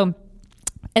 So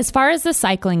as far as the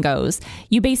cycling goes,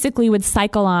 you basically would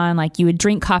cycle on, like you would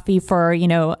drink coffee for,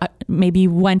 maybe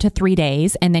 1 to 3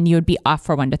 days, and then you would be off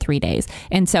for 1 to 3 days.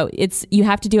 And so you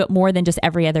have to do it more than just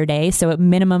every other day. So a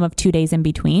minimum of 2 days in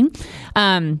between.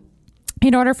 In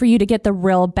order for you to get the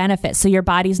real benefit. So your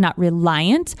body's not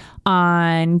reliant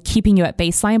on keeping you at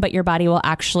baseline, but your body will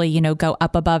actually, go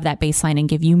up above that baseline and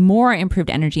give you more improved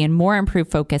energy and more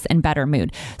improved focus and better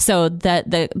mood. So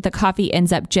the coffee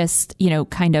ends up just,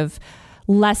 kind of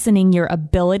lessening your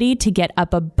ability to get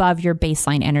up above your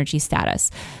baseline energy status.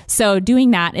 So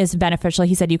doing that is beneficial.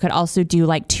 He said you could also do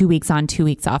like 2 weeks on, 2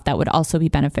 weeks off. That would also be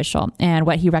beneficial. And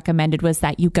what he recommended was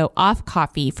that you go off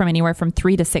coffee from anywhere from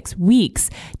 3 to 6 weeks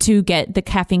to get the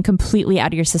caffeine completely out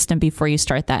of your system before you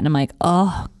start that. And I'm like,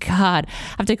 oh God,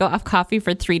 I have to go off coffee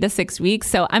for 3 to 6 weeks.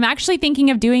 So I'm actually thinking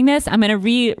of doing this. I'm going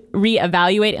to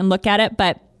reevaluate and look at it,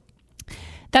 but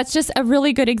that's just a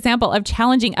really good example of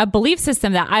challenging a belief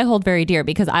system that I hold very dear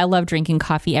because I love drinking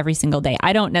coffee every single day.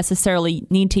 I don't necessarily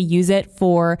need to use it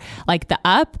for like the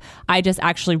up. I just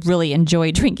actually really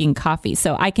enjoy drinking coffee.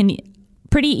 So I can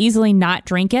pretty easily not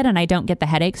drink it and I don't get the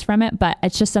headaches from it, but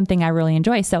it's just something I really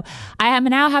enjoy. So I am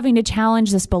now having to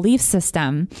challenge this belief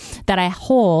system that I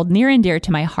hold near and dear to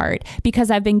my heart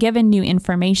because I've been given new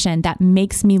information that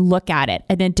makes me look at it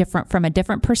from a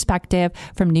different perspective,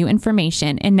 from new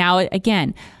information. And now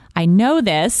again, I know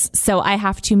this, so I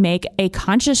have to make a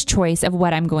conscious choice of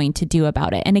what I'm going to do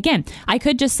about it. And again, I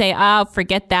could just say, oh,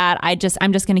 forget that. I'm just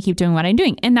going to keep doing what I'm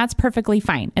doing. And that's perfectly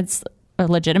fine. It's a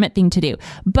legitimate thing to do.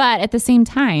 But at the same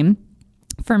time,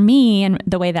 for me and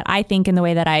the way that I think and the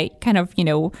way that I kind of,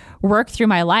 work through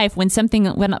my life, when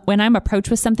I'm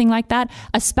approached with something like that,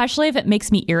 especially if it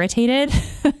makes me irritated,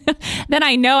 then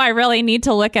I know I really need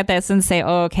to look at this and say,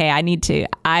 oh, okay, I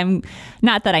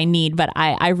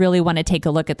really want to take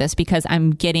a look at this because I'm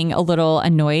getting a little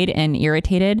annoyed and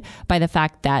irritated by the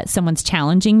fact that someone's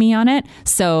challenging me on it.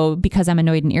 So because I'm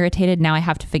annoyed and irritated, now I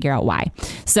have to figure out why.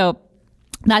 So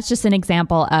that's just an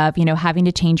example of, having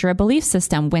to change your belief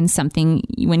system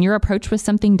when you're approached with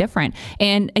something different.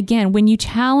 And again, when you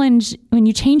change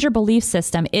your belief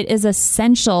system, it is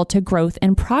essential to growth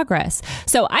and progress.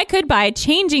 So I could, by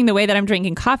changing the way that I'm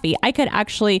drinking coffee, I could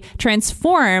actually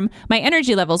transform my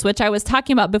energy levels, which I was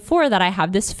talking about before, that I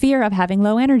have this fear of having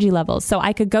low energy levels. So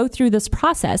I could go through this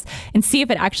process and see if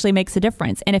it actually makes a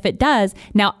difference. And if it does,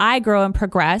 now I grow and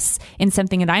progress in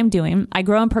something that I'm doing. I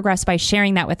grow and progress by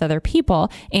sharing that with other people.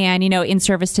 And, in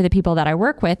service to the people that I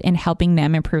work with and helping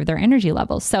them improve their energy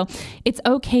levels. So it's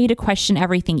okay to question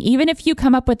everything. Even if you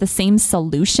come up with the same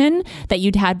solution that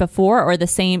you'd had before or the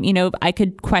same, I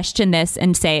could question this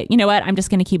and say, you know what, I'm just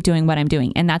going to keep doing what I'm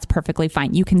doing. And that's perfectly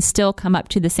fine. You can still come up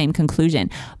to the same conclusion.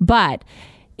 But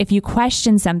if you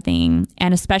question something,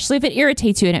 and especially if it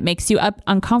irritates you and it makes you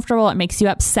uncomfortable, it makes you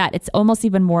upset, it's almost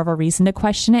even more of a reason to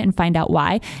question it and find out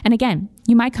why. And again,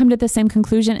 you might come to the same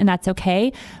conclusion and that's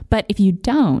okay. But if you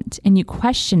don't and you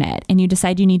question it and you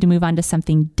decide you need to move on to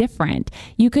something different,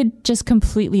 you could just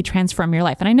completely transform your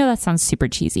life. And I know that sounds super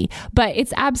cheesy, but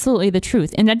it's absolutely the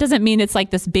truth. And that doesn't mean it's like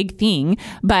this big thing,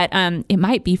 but it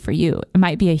might be for you. It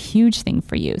might be a huge thing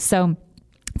for you. So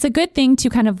it's a good thing to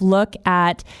kind of look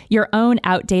at your own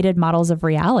outdated models of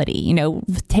reality. You know,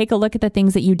 take a look at the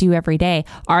things that you do every day.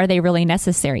 Are they really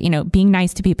necessary? You know, being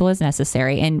nice to people is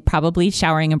necessary, and probably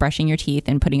showering and brushing your teeth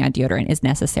and putting on deodorant is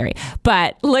necessary.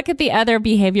 But look at the other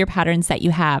behavior patterns that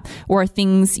you have, or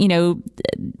things, you know,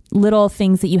 little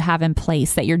things that you have in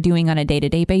place that you're doing on a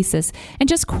day-to-day basis, and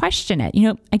just question it. You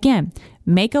know, again,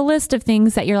 make a list of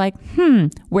things that you're like,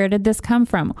 where did this come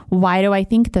from? Why do I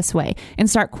think this way? And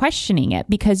start questioning it,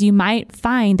 because you might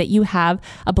find that you have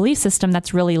a belief system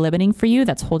that's really limiting for you,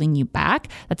 that's holding you back,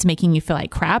 that's making you feel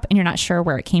like crap, and you're not sure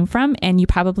where it came from. And you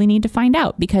probably need to find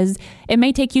out, because it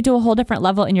may take you to a whole different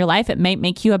level in your life. It may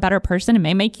make you a better person. It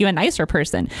may make you a nicer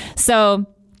person. So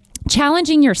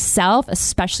challenging yourself,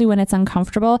 especially when it's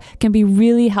uncomfortable, can be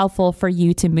really helpful for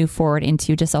you to move forward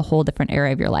into just a whole different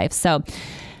area of your life. So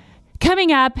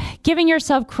coming up, giving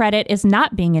yourself credit is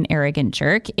not being an arrogant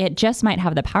jerk. It just might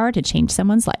have the power to change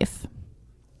someone's life.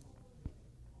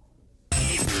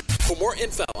 For more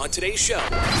info on today's show,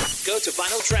 go to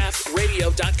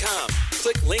vinyldraftradio.com.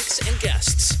 Click links and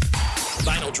guests.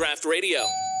 Vinyl Draft Radio.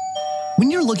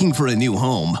 When you're looking for a new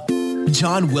home,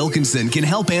 John Wilkinson can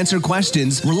help answer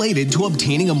questions related to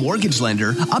obtaining a mortgage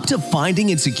lender up to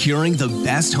finding and securing the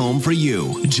best home for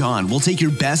you. John will take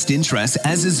your best interests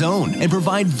as his own and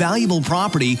provide valuable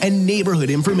property and neighborhood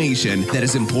information that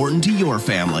is important to your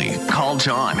family. Call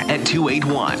John at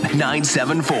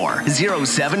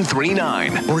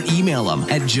 281-974-0739 or email him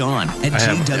at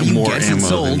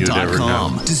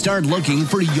john@jwgetsitsold.com to start looking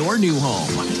for your new home.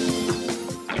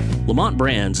 Lamont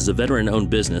Brands is a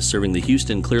veteran-owned business serving the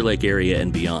Houston, Clear Lake area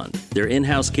and beyond. Their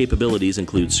in-house capabilities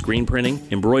include screen printing,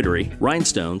 embroidery,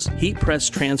 rhinestones, heat press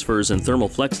transfers, and thermal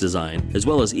flex design, as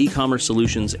well as e-commerce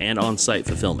solutions and on-site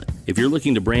fulfillment. If you're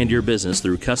looking to brand your business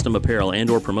through custom apparel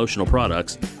and/or promotional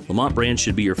products, Lamont Brands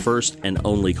should be your first and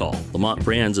only call. Lamont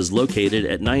Brands is located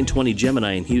at 920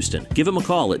 Gemini in Houston. Give them a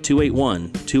call at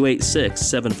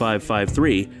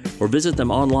 281-286-7553 or visit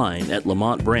them online at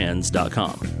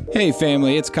lamontbrands.com. Hey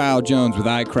family, it's Kyle Jones with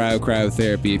iCryo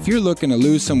Cryotherapy. If you're looking to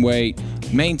lose some weight,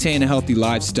 maintain a healthy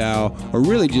lifestyle, or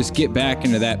really just get back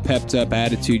into that pepped up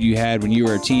attitude you had when you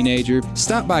were a teenager,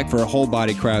 stop by for a whole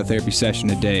body cryotherapy session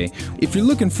today. If you're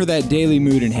looking for that daily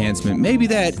mood enhancement, maybe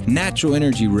that natural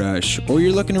energy rush, or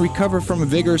you're looking to recover from a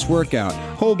vigorous workout,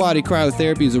 whole body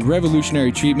cryotherapy is a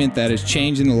revolutionary treatment that is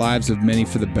changing the lives of many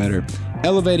for the better.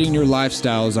 Elevating your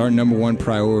lifestyle is our number one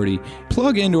priority.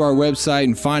 Plug into our website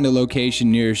and find a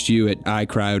location nearest you at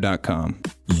iCryo.com.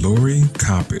 Lori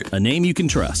Coppett. A name you can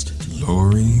trust.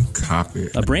 Lori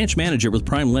Coppett. A branch manager with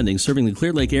Prime Lending serving the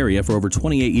Clear Lake area for over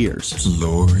 28 years.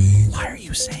 Lori. Why are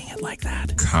you saying it like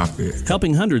that? Coppett.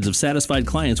 Helping hundreds of satisfied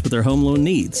clients with their home loan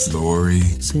needs. Lori.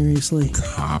 Seriously?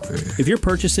 Coppett. If you're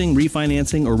purchasing,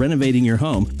 refinancing, or renovating your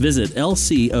home, visit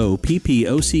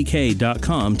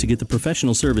lcoppock.com to get the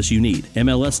professional service you need.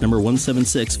 MLS number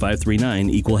 176539,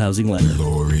 Equal Housing Lender.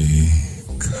 Lori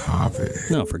Coppett.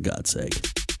 No, for God's sake.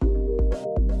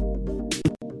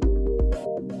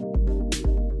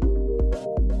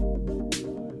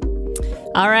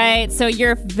 All right, so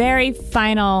your very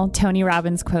final Tony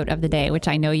Robbins quote of the day, which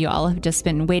I know you all have just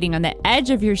been waiting on the edge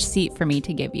of your seat for me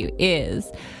to give you,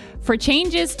 is, for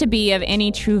changes to be of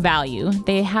any true value,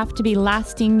 they have to be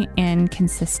lasting and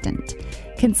consistent.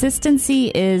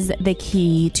 Consistency is the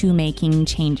key to making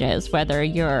changes, whether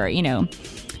you're,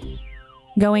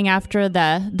 going after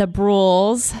the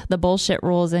rules, the bullshit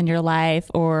rules in your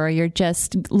life, or you're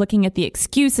just looking at the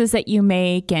excuses that you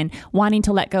make and wanting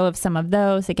to let go of some of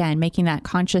those. Again, making that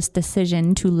conscious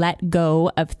decision to let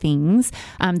go of things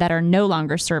that are no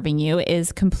longer serving you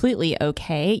is completely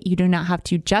okay. You do not have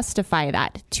to justify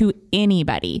that to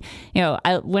anybody.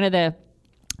 One of the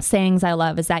sayings I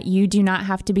love is that you do not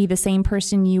have to be the same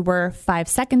person you were 5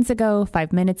 seconds ago,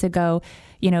 5 minutes ago,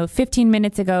 15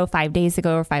 minutes ago, 5 days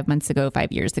ago, or 5 months ago,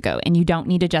 5 years ago. And you don't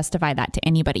need to justify that to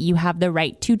anybody. You have the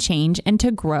right to change and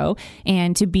to grow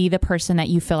and to be the person that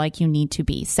you feel like you need to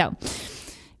be. So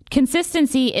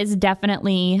consistency is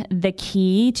definitely the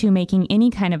key to making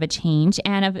any kind of a change,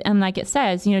 and like it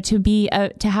says,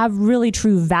 to have really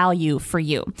true value for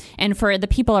you and for the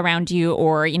people around you,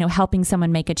 or helping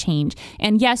someone make a change.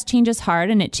 And yes, change is hard,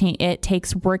 and it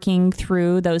takes working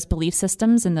through those belief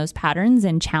systems and those patterns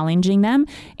and challenging them,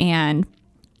 and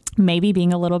maybe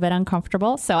being a little bit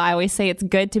uncomfortable. So I always say it's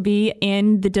good to be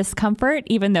in the discomfort,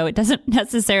 even though it doesn't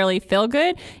necessarily feel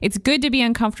good. It's good to be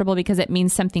uncomfortable because it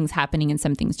means something's happening and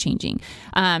something's changing.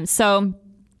 So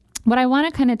what I want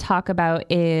to kind of talk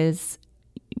about is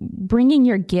bringing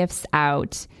your gifts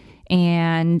out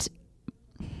and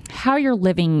how you're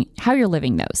living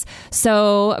those.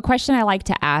 So a question I like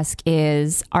to ask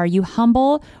is, are you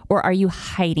humble or are you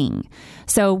hiding?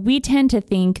 So we tend to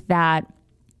think that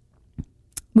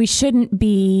we shouldn't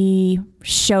be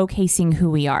showcasing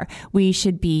who we are. We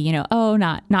should be,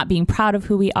 not being proud of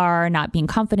who we are, not being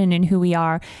confident in who we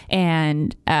are.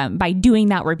 And by doing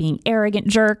that, we're being arrogant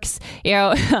jerks,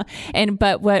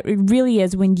 but what it really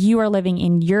is, when you are living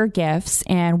in your gifts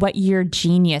and what you're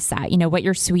genius at, what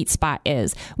your sweet spot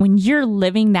is, when you're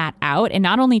living that out, it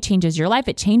not only changes your life,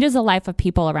 it changes the life of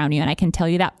people around you. And I can tell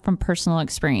you that from personal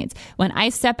experience. When I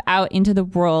step out into the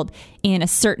world in a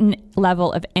certain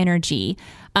level of energy,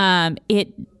 weird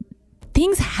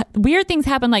things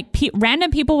happen. Like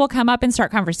random people will come up and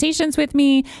start conversations with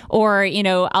me, or,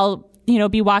 I'll,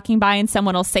 be walking by and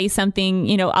someone will say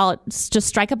something, I'll just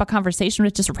strike up a conversation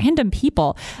with just random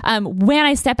people. When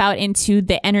I step out into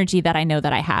the energy that I know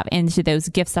that I have, into those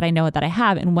gifts that I know that I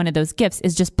have. And one of those gifts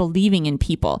is just believing in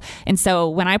people. And so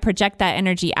when I project that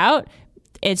energy out,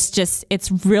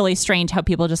 it's really strange how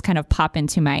people just kind of pop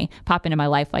into my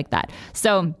life like that.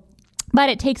 So, but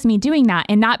it takes me doing that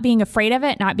and not being afraid of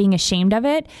it, not being ashamed of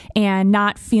it, and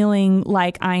not feeling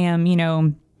like I am,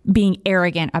 being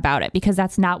arrogant about it, because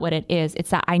that's not what it is. It's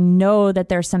that I know that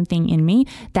there's something in me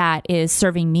that is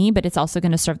serving me, but it's also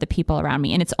going to serve the people around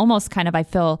me. And it's almost kind of, I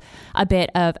feel a bit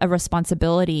of a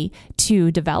responsibility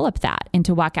to develop that and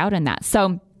to walk out in that.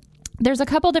 So there's a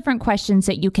couple different questions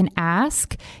that you can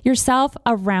ask yourself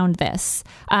around this.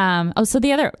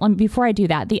 Before I do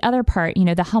that, the other part,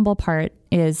 the humble part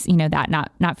is, that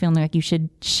not feeling like you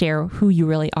should share who you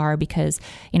really are, because,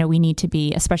 we need to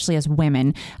be, especially as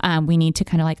women, we need to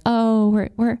kind of like, oh,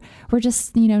 we're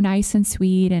just, nice and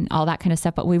sweet and all that kind of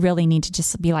stuff. But we really need to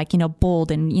just be like, bold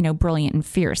and, brilliant and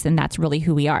fierce. And that's really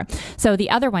who we are. So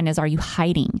the other one is, are you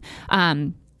hiding?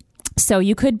 So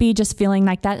you could be just feeling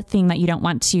like that thing that you don't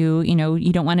want to,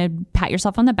 you don't want to pat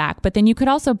yourself on the back, but then you could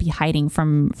also be hiding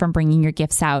from bringing your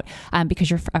gifts out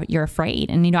because you're afraid.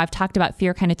 And, I've talked about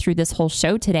fear kind of through this whole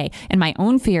show today. And my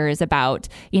own fear is about,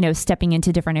 stepping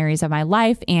into different areas of my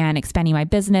life and expanding my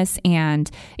business and,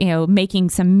 making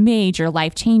some major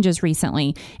life changes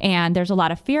recently. And there's a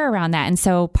lot of fear around that. And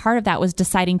so part of that was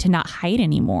deciding to not hide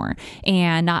anymore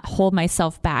and not hold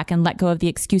myself back and let go of the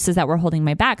excuses that were holding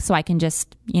me back, so I can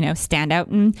just, stand out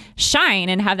and shine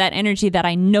and have that energy that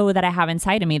I know that I have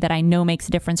inside of me, that I know makes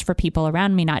a difference for people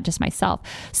around me, not just myself.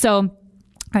 So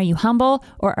are you humble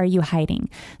or are you hiding?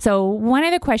 So one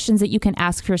of the questions that you can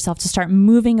ask yourself to start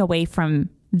moving away from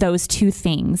those two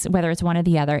things, whether it's one or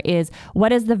the other, is,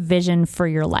 what is the vision for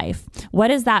your life?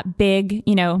 What is that big,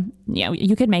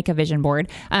 you could make a vision board.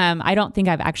 I don't think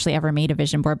I've actually ever made a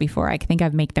vision board before. I think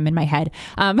I've made them in my head.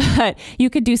 But you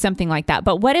could do something like that.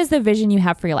 But what is the vision you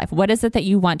have for your life? What is it that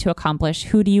you want to accomplish?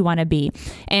 Who do you want to be?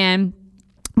 And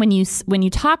when you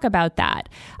talk about that,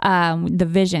 the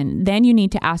vision, then you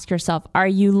need to ask yourself, are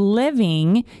you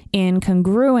living in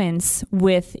congruence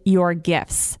with your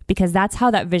gifts? Because that's how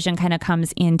that vision kind of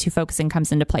comes into focus and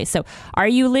comes into place. So are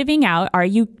you living out, are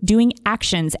you doing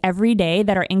actions every day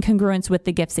that are in congruence with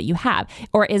the gifts that you have?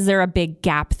 Or is there a big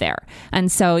gap there?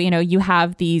 And so, you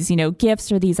have these,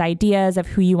 gifts or these ideas of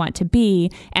who you want to be,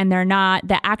 and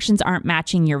the actions aren't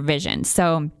matching your vision.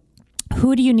 So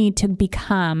who do you need to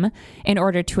become in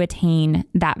order to attain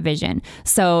that vision?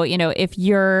 So, if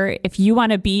you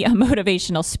want to be a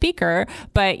motivational speaker,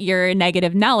 but you're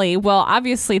negative Nelly, well,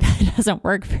 obviously that doesn't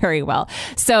work very well.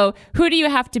 So who do you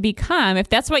have to become if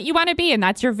that's what you want to be and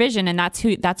that's your vision and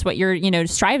that's what you're,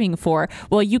 striving for?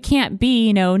 Well, you can't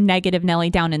be, negative Nelly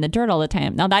down in the dirt all the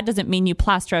time. Now, that doesn't mean you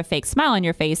plaster a fake smile on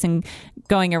your face and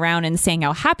going around and saying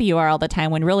how happy you are all the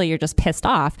time when really you're just pissed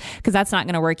off, because that's not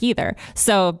going to work either.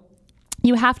 So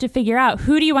you have to figure out,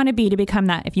 who do you want to be to become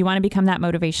that? If you want to become that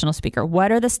motivational speaker,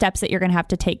 what are the steps that you're going to have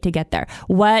to take to get there?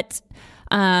 What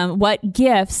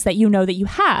gifts that you know that you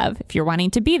have, if you're wanting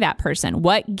to be that person,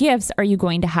 what gifts are you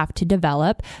going to have to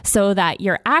develop so that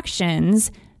your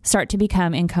actions start to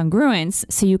become in congruence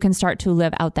so you can start to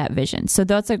live out that vision? So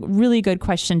that's a really good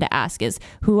question to ask, is,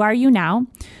 who are you now?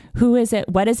 Who is it?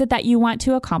 What is it that you want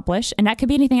to accomplish? And that could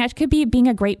be anything. That could be being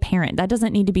a great parent. That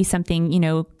doesn't need to be something,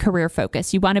 career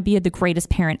focused. You want to be the greatest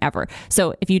parent ever.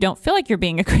 So if you don't feel like you're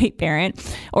being a great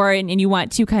parent, and you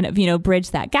want to kind of,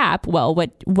 bridge that gap, well,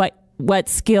 what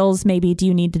skills maybe do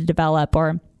you need to develop?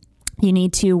 Or you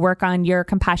need to work on your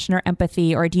compassion or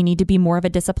empathy, or do you need to be more of a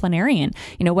disciplinarian?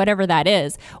 Whatever that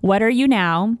is. What are you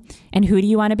now? and who do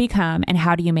you want to become, and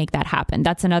how do you make that happen?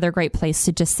 That's another great place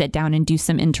to just sit down and do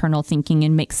some internal thinking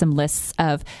and make some lists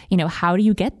of, how do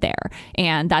you get there?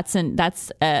 And that's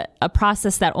a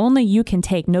process that only you can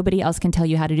take. Nobody else can tell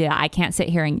you how to do that. I can't sit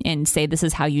here and say this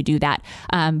is how you do that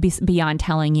beyond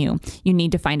telling you. You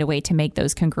need to find a way to make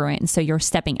those congruent. And so you're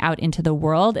stepping out into the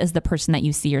world as the person that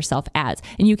you see yourself as.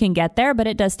 And you can get there, but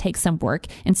it does take some work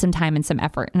and some time and some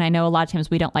effort. And I know a lot of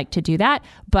times we don't like to do that,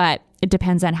 but it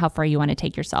depends on how far you want to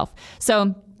take yourself.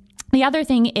 So the other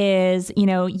thing is,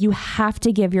 you have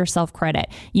to give yourself credit.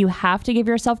 You have to give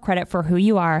yourself credit for who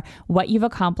you are, what you've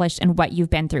accomplished, and what you've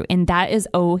been through. And that is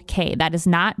okay. That is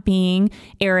not being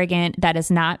arrogant. That is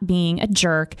not being a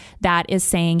jerk. That is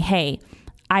saying, hey,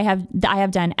 I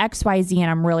have done X, Y, Z, and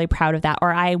I'm really proud of that.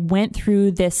 Or I went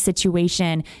through this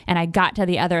situation and I got to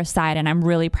the other side and I'm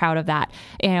really proud of that.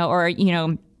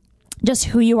 Just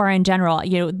who you are in general,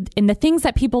 and the things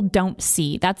that people don't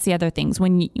see. That's the other things.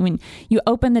 When you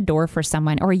open the door for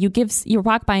someone, or you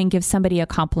walk by and give somebody a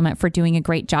compliment for doing a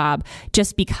great job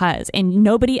just because, and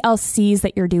nobody else sees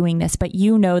that you're doing this, but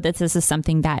that this is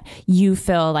something that you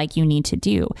feel like you need to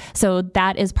do. So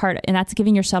that is and that's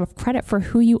giving yourself credit for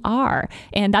who you are.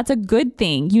 And that's a good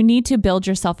thing. You need to build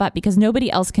yourself up because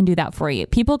nobody else can do that for you.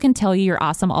 People can tell you you're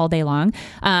awesome all day long,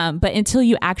 but until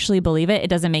you actually believe it,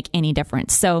 it doesn't make any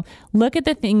difference. So look at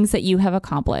the things that you have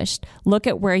accomplished. Look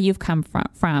at where you've come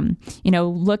from.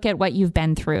 Look at what you've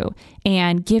been through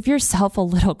and give yourself a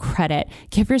little credit.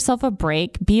 Give yourself a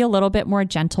break. Be a little bit more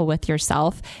gentle with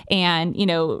yourself and,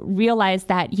 realize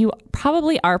that you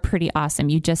probably are pretty awesome.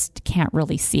 You just can't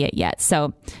really see it yet.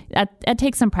 So that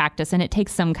takes some practice, and it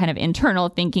takes some kind of internal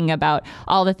thinking about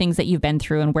all the things that you've been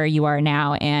through and where you are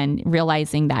now, and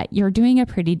realizing that you're doing a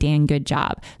pretty dang good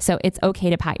job. So it's okay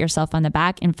to pat yourself on the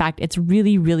back. In fact, it's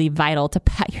really, really vital to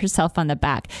pat yourself on the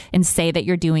back and say that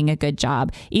you're doing a good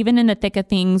job. Even in the thick of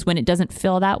things, when it doesn't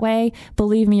feel that way,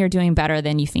 believe me, you're doing better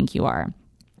than you think you are.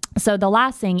 So the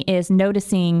last thing is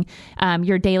noticing how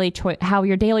your daily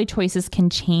choices can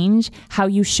change how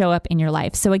you show up in your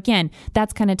life. So again,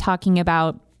 that's kind of talking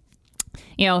about,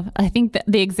 I think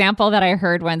the example that I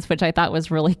heard once, which I thought was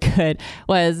really good,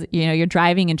 was, you're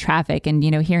driving in traffic, and,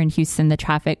 here in Houston, the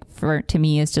traffic to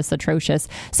me is just atrocious.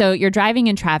 So you're driving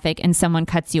in traffic and someone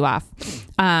cuts you off.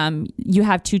 You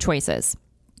have two choices.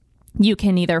 You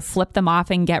can either flip them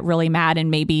off and get really mad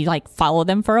and maybe follow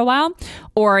them for a while,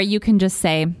 or you can just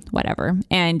say whatever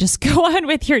and just go on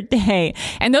with your day.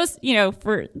 And those,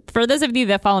 for those of you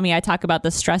that follow me, I talk about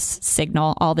the stress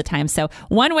signal all the time. So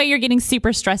one way you're getting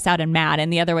super stressed out and mad, and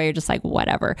the other way you're just like,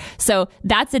 whatever. So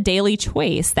that's a daily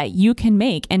choice that you can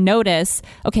make and notice,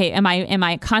 okay, am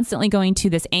I constantly going to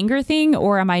this anger thing,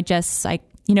 or am I just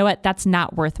you know what, that's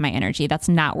not worth my energy. That's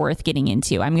not worth getting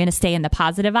into. I'm going to stay in the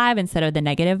positive vibe instead of the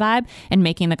negative vibe, and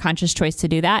making the conscious choice to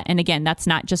do that. And again, that's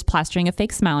not just plastering a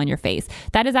fake smile on your face.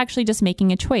 That is actually just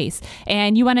making a choice.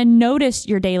 And you want to notice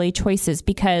your daily choices,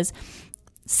 because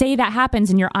say that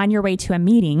happens and you're on your way to a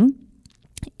meeting.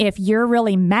 If you're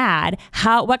really mad,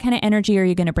 what kind of energy are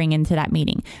you going to bring into that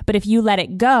meeting? But if you let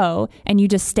it go and you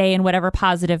just stay in whatever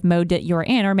positive mode that you're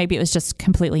in, or maybe it was just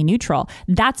completely neutral,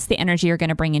 that's the energy you're going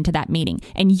to bring into that meeting.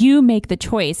 And you make the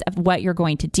choice of what you're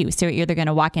going to do. So you're either going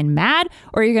to walk in mad,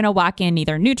 or you're going to walk in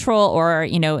either neutral or,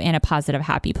 in a positive,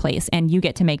 happy place. And you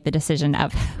get to make the decision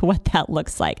of what that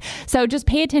looks like. So just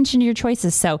pay attention to your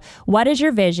choices. So what is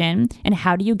your vision and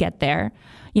how do you get there?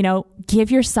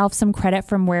 Give yourself some credit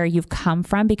from where you've come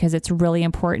from, because it's really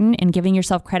important. And giving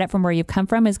yourself credit from where you've come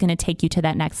from is going to take you to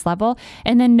that next level.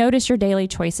 And then notice your daily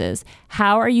choices.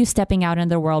 How are you stepping out into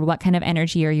the world? What kind of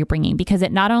energy are you bringing? Because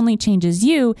it not only changes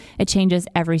you, it changes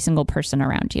every single person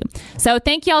around you. So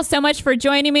thank you all so much for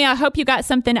joining me. I hope you got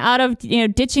something out of,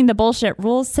 ditching the bullshit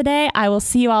rules today. I will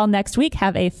see you all next week.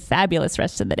 Have a fabulous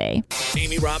rest of the day.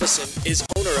 Amy Robison is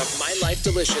owner of My Life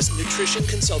Delicious Nutrition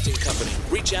Consulting Company.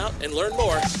 Reach out and learn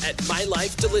more at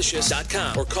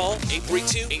mylifedelicious.com or call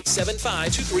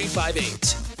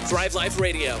 832-875-2358. Thrive Life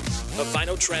Radio, a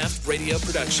Vinyl Draft radio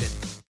production.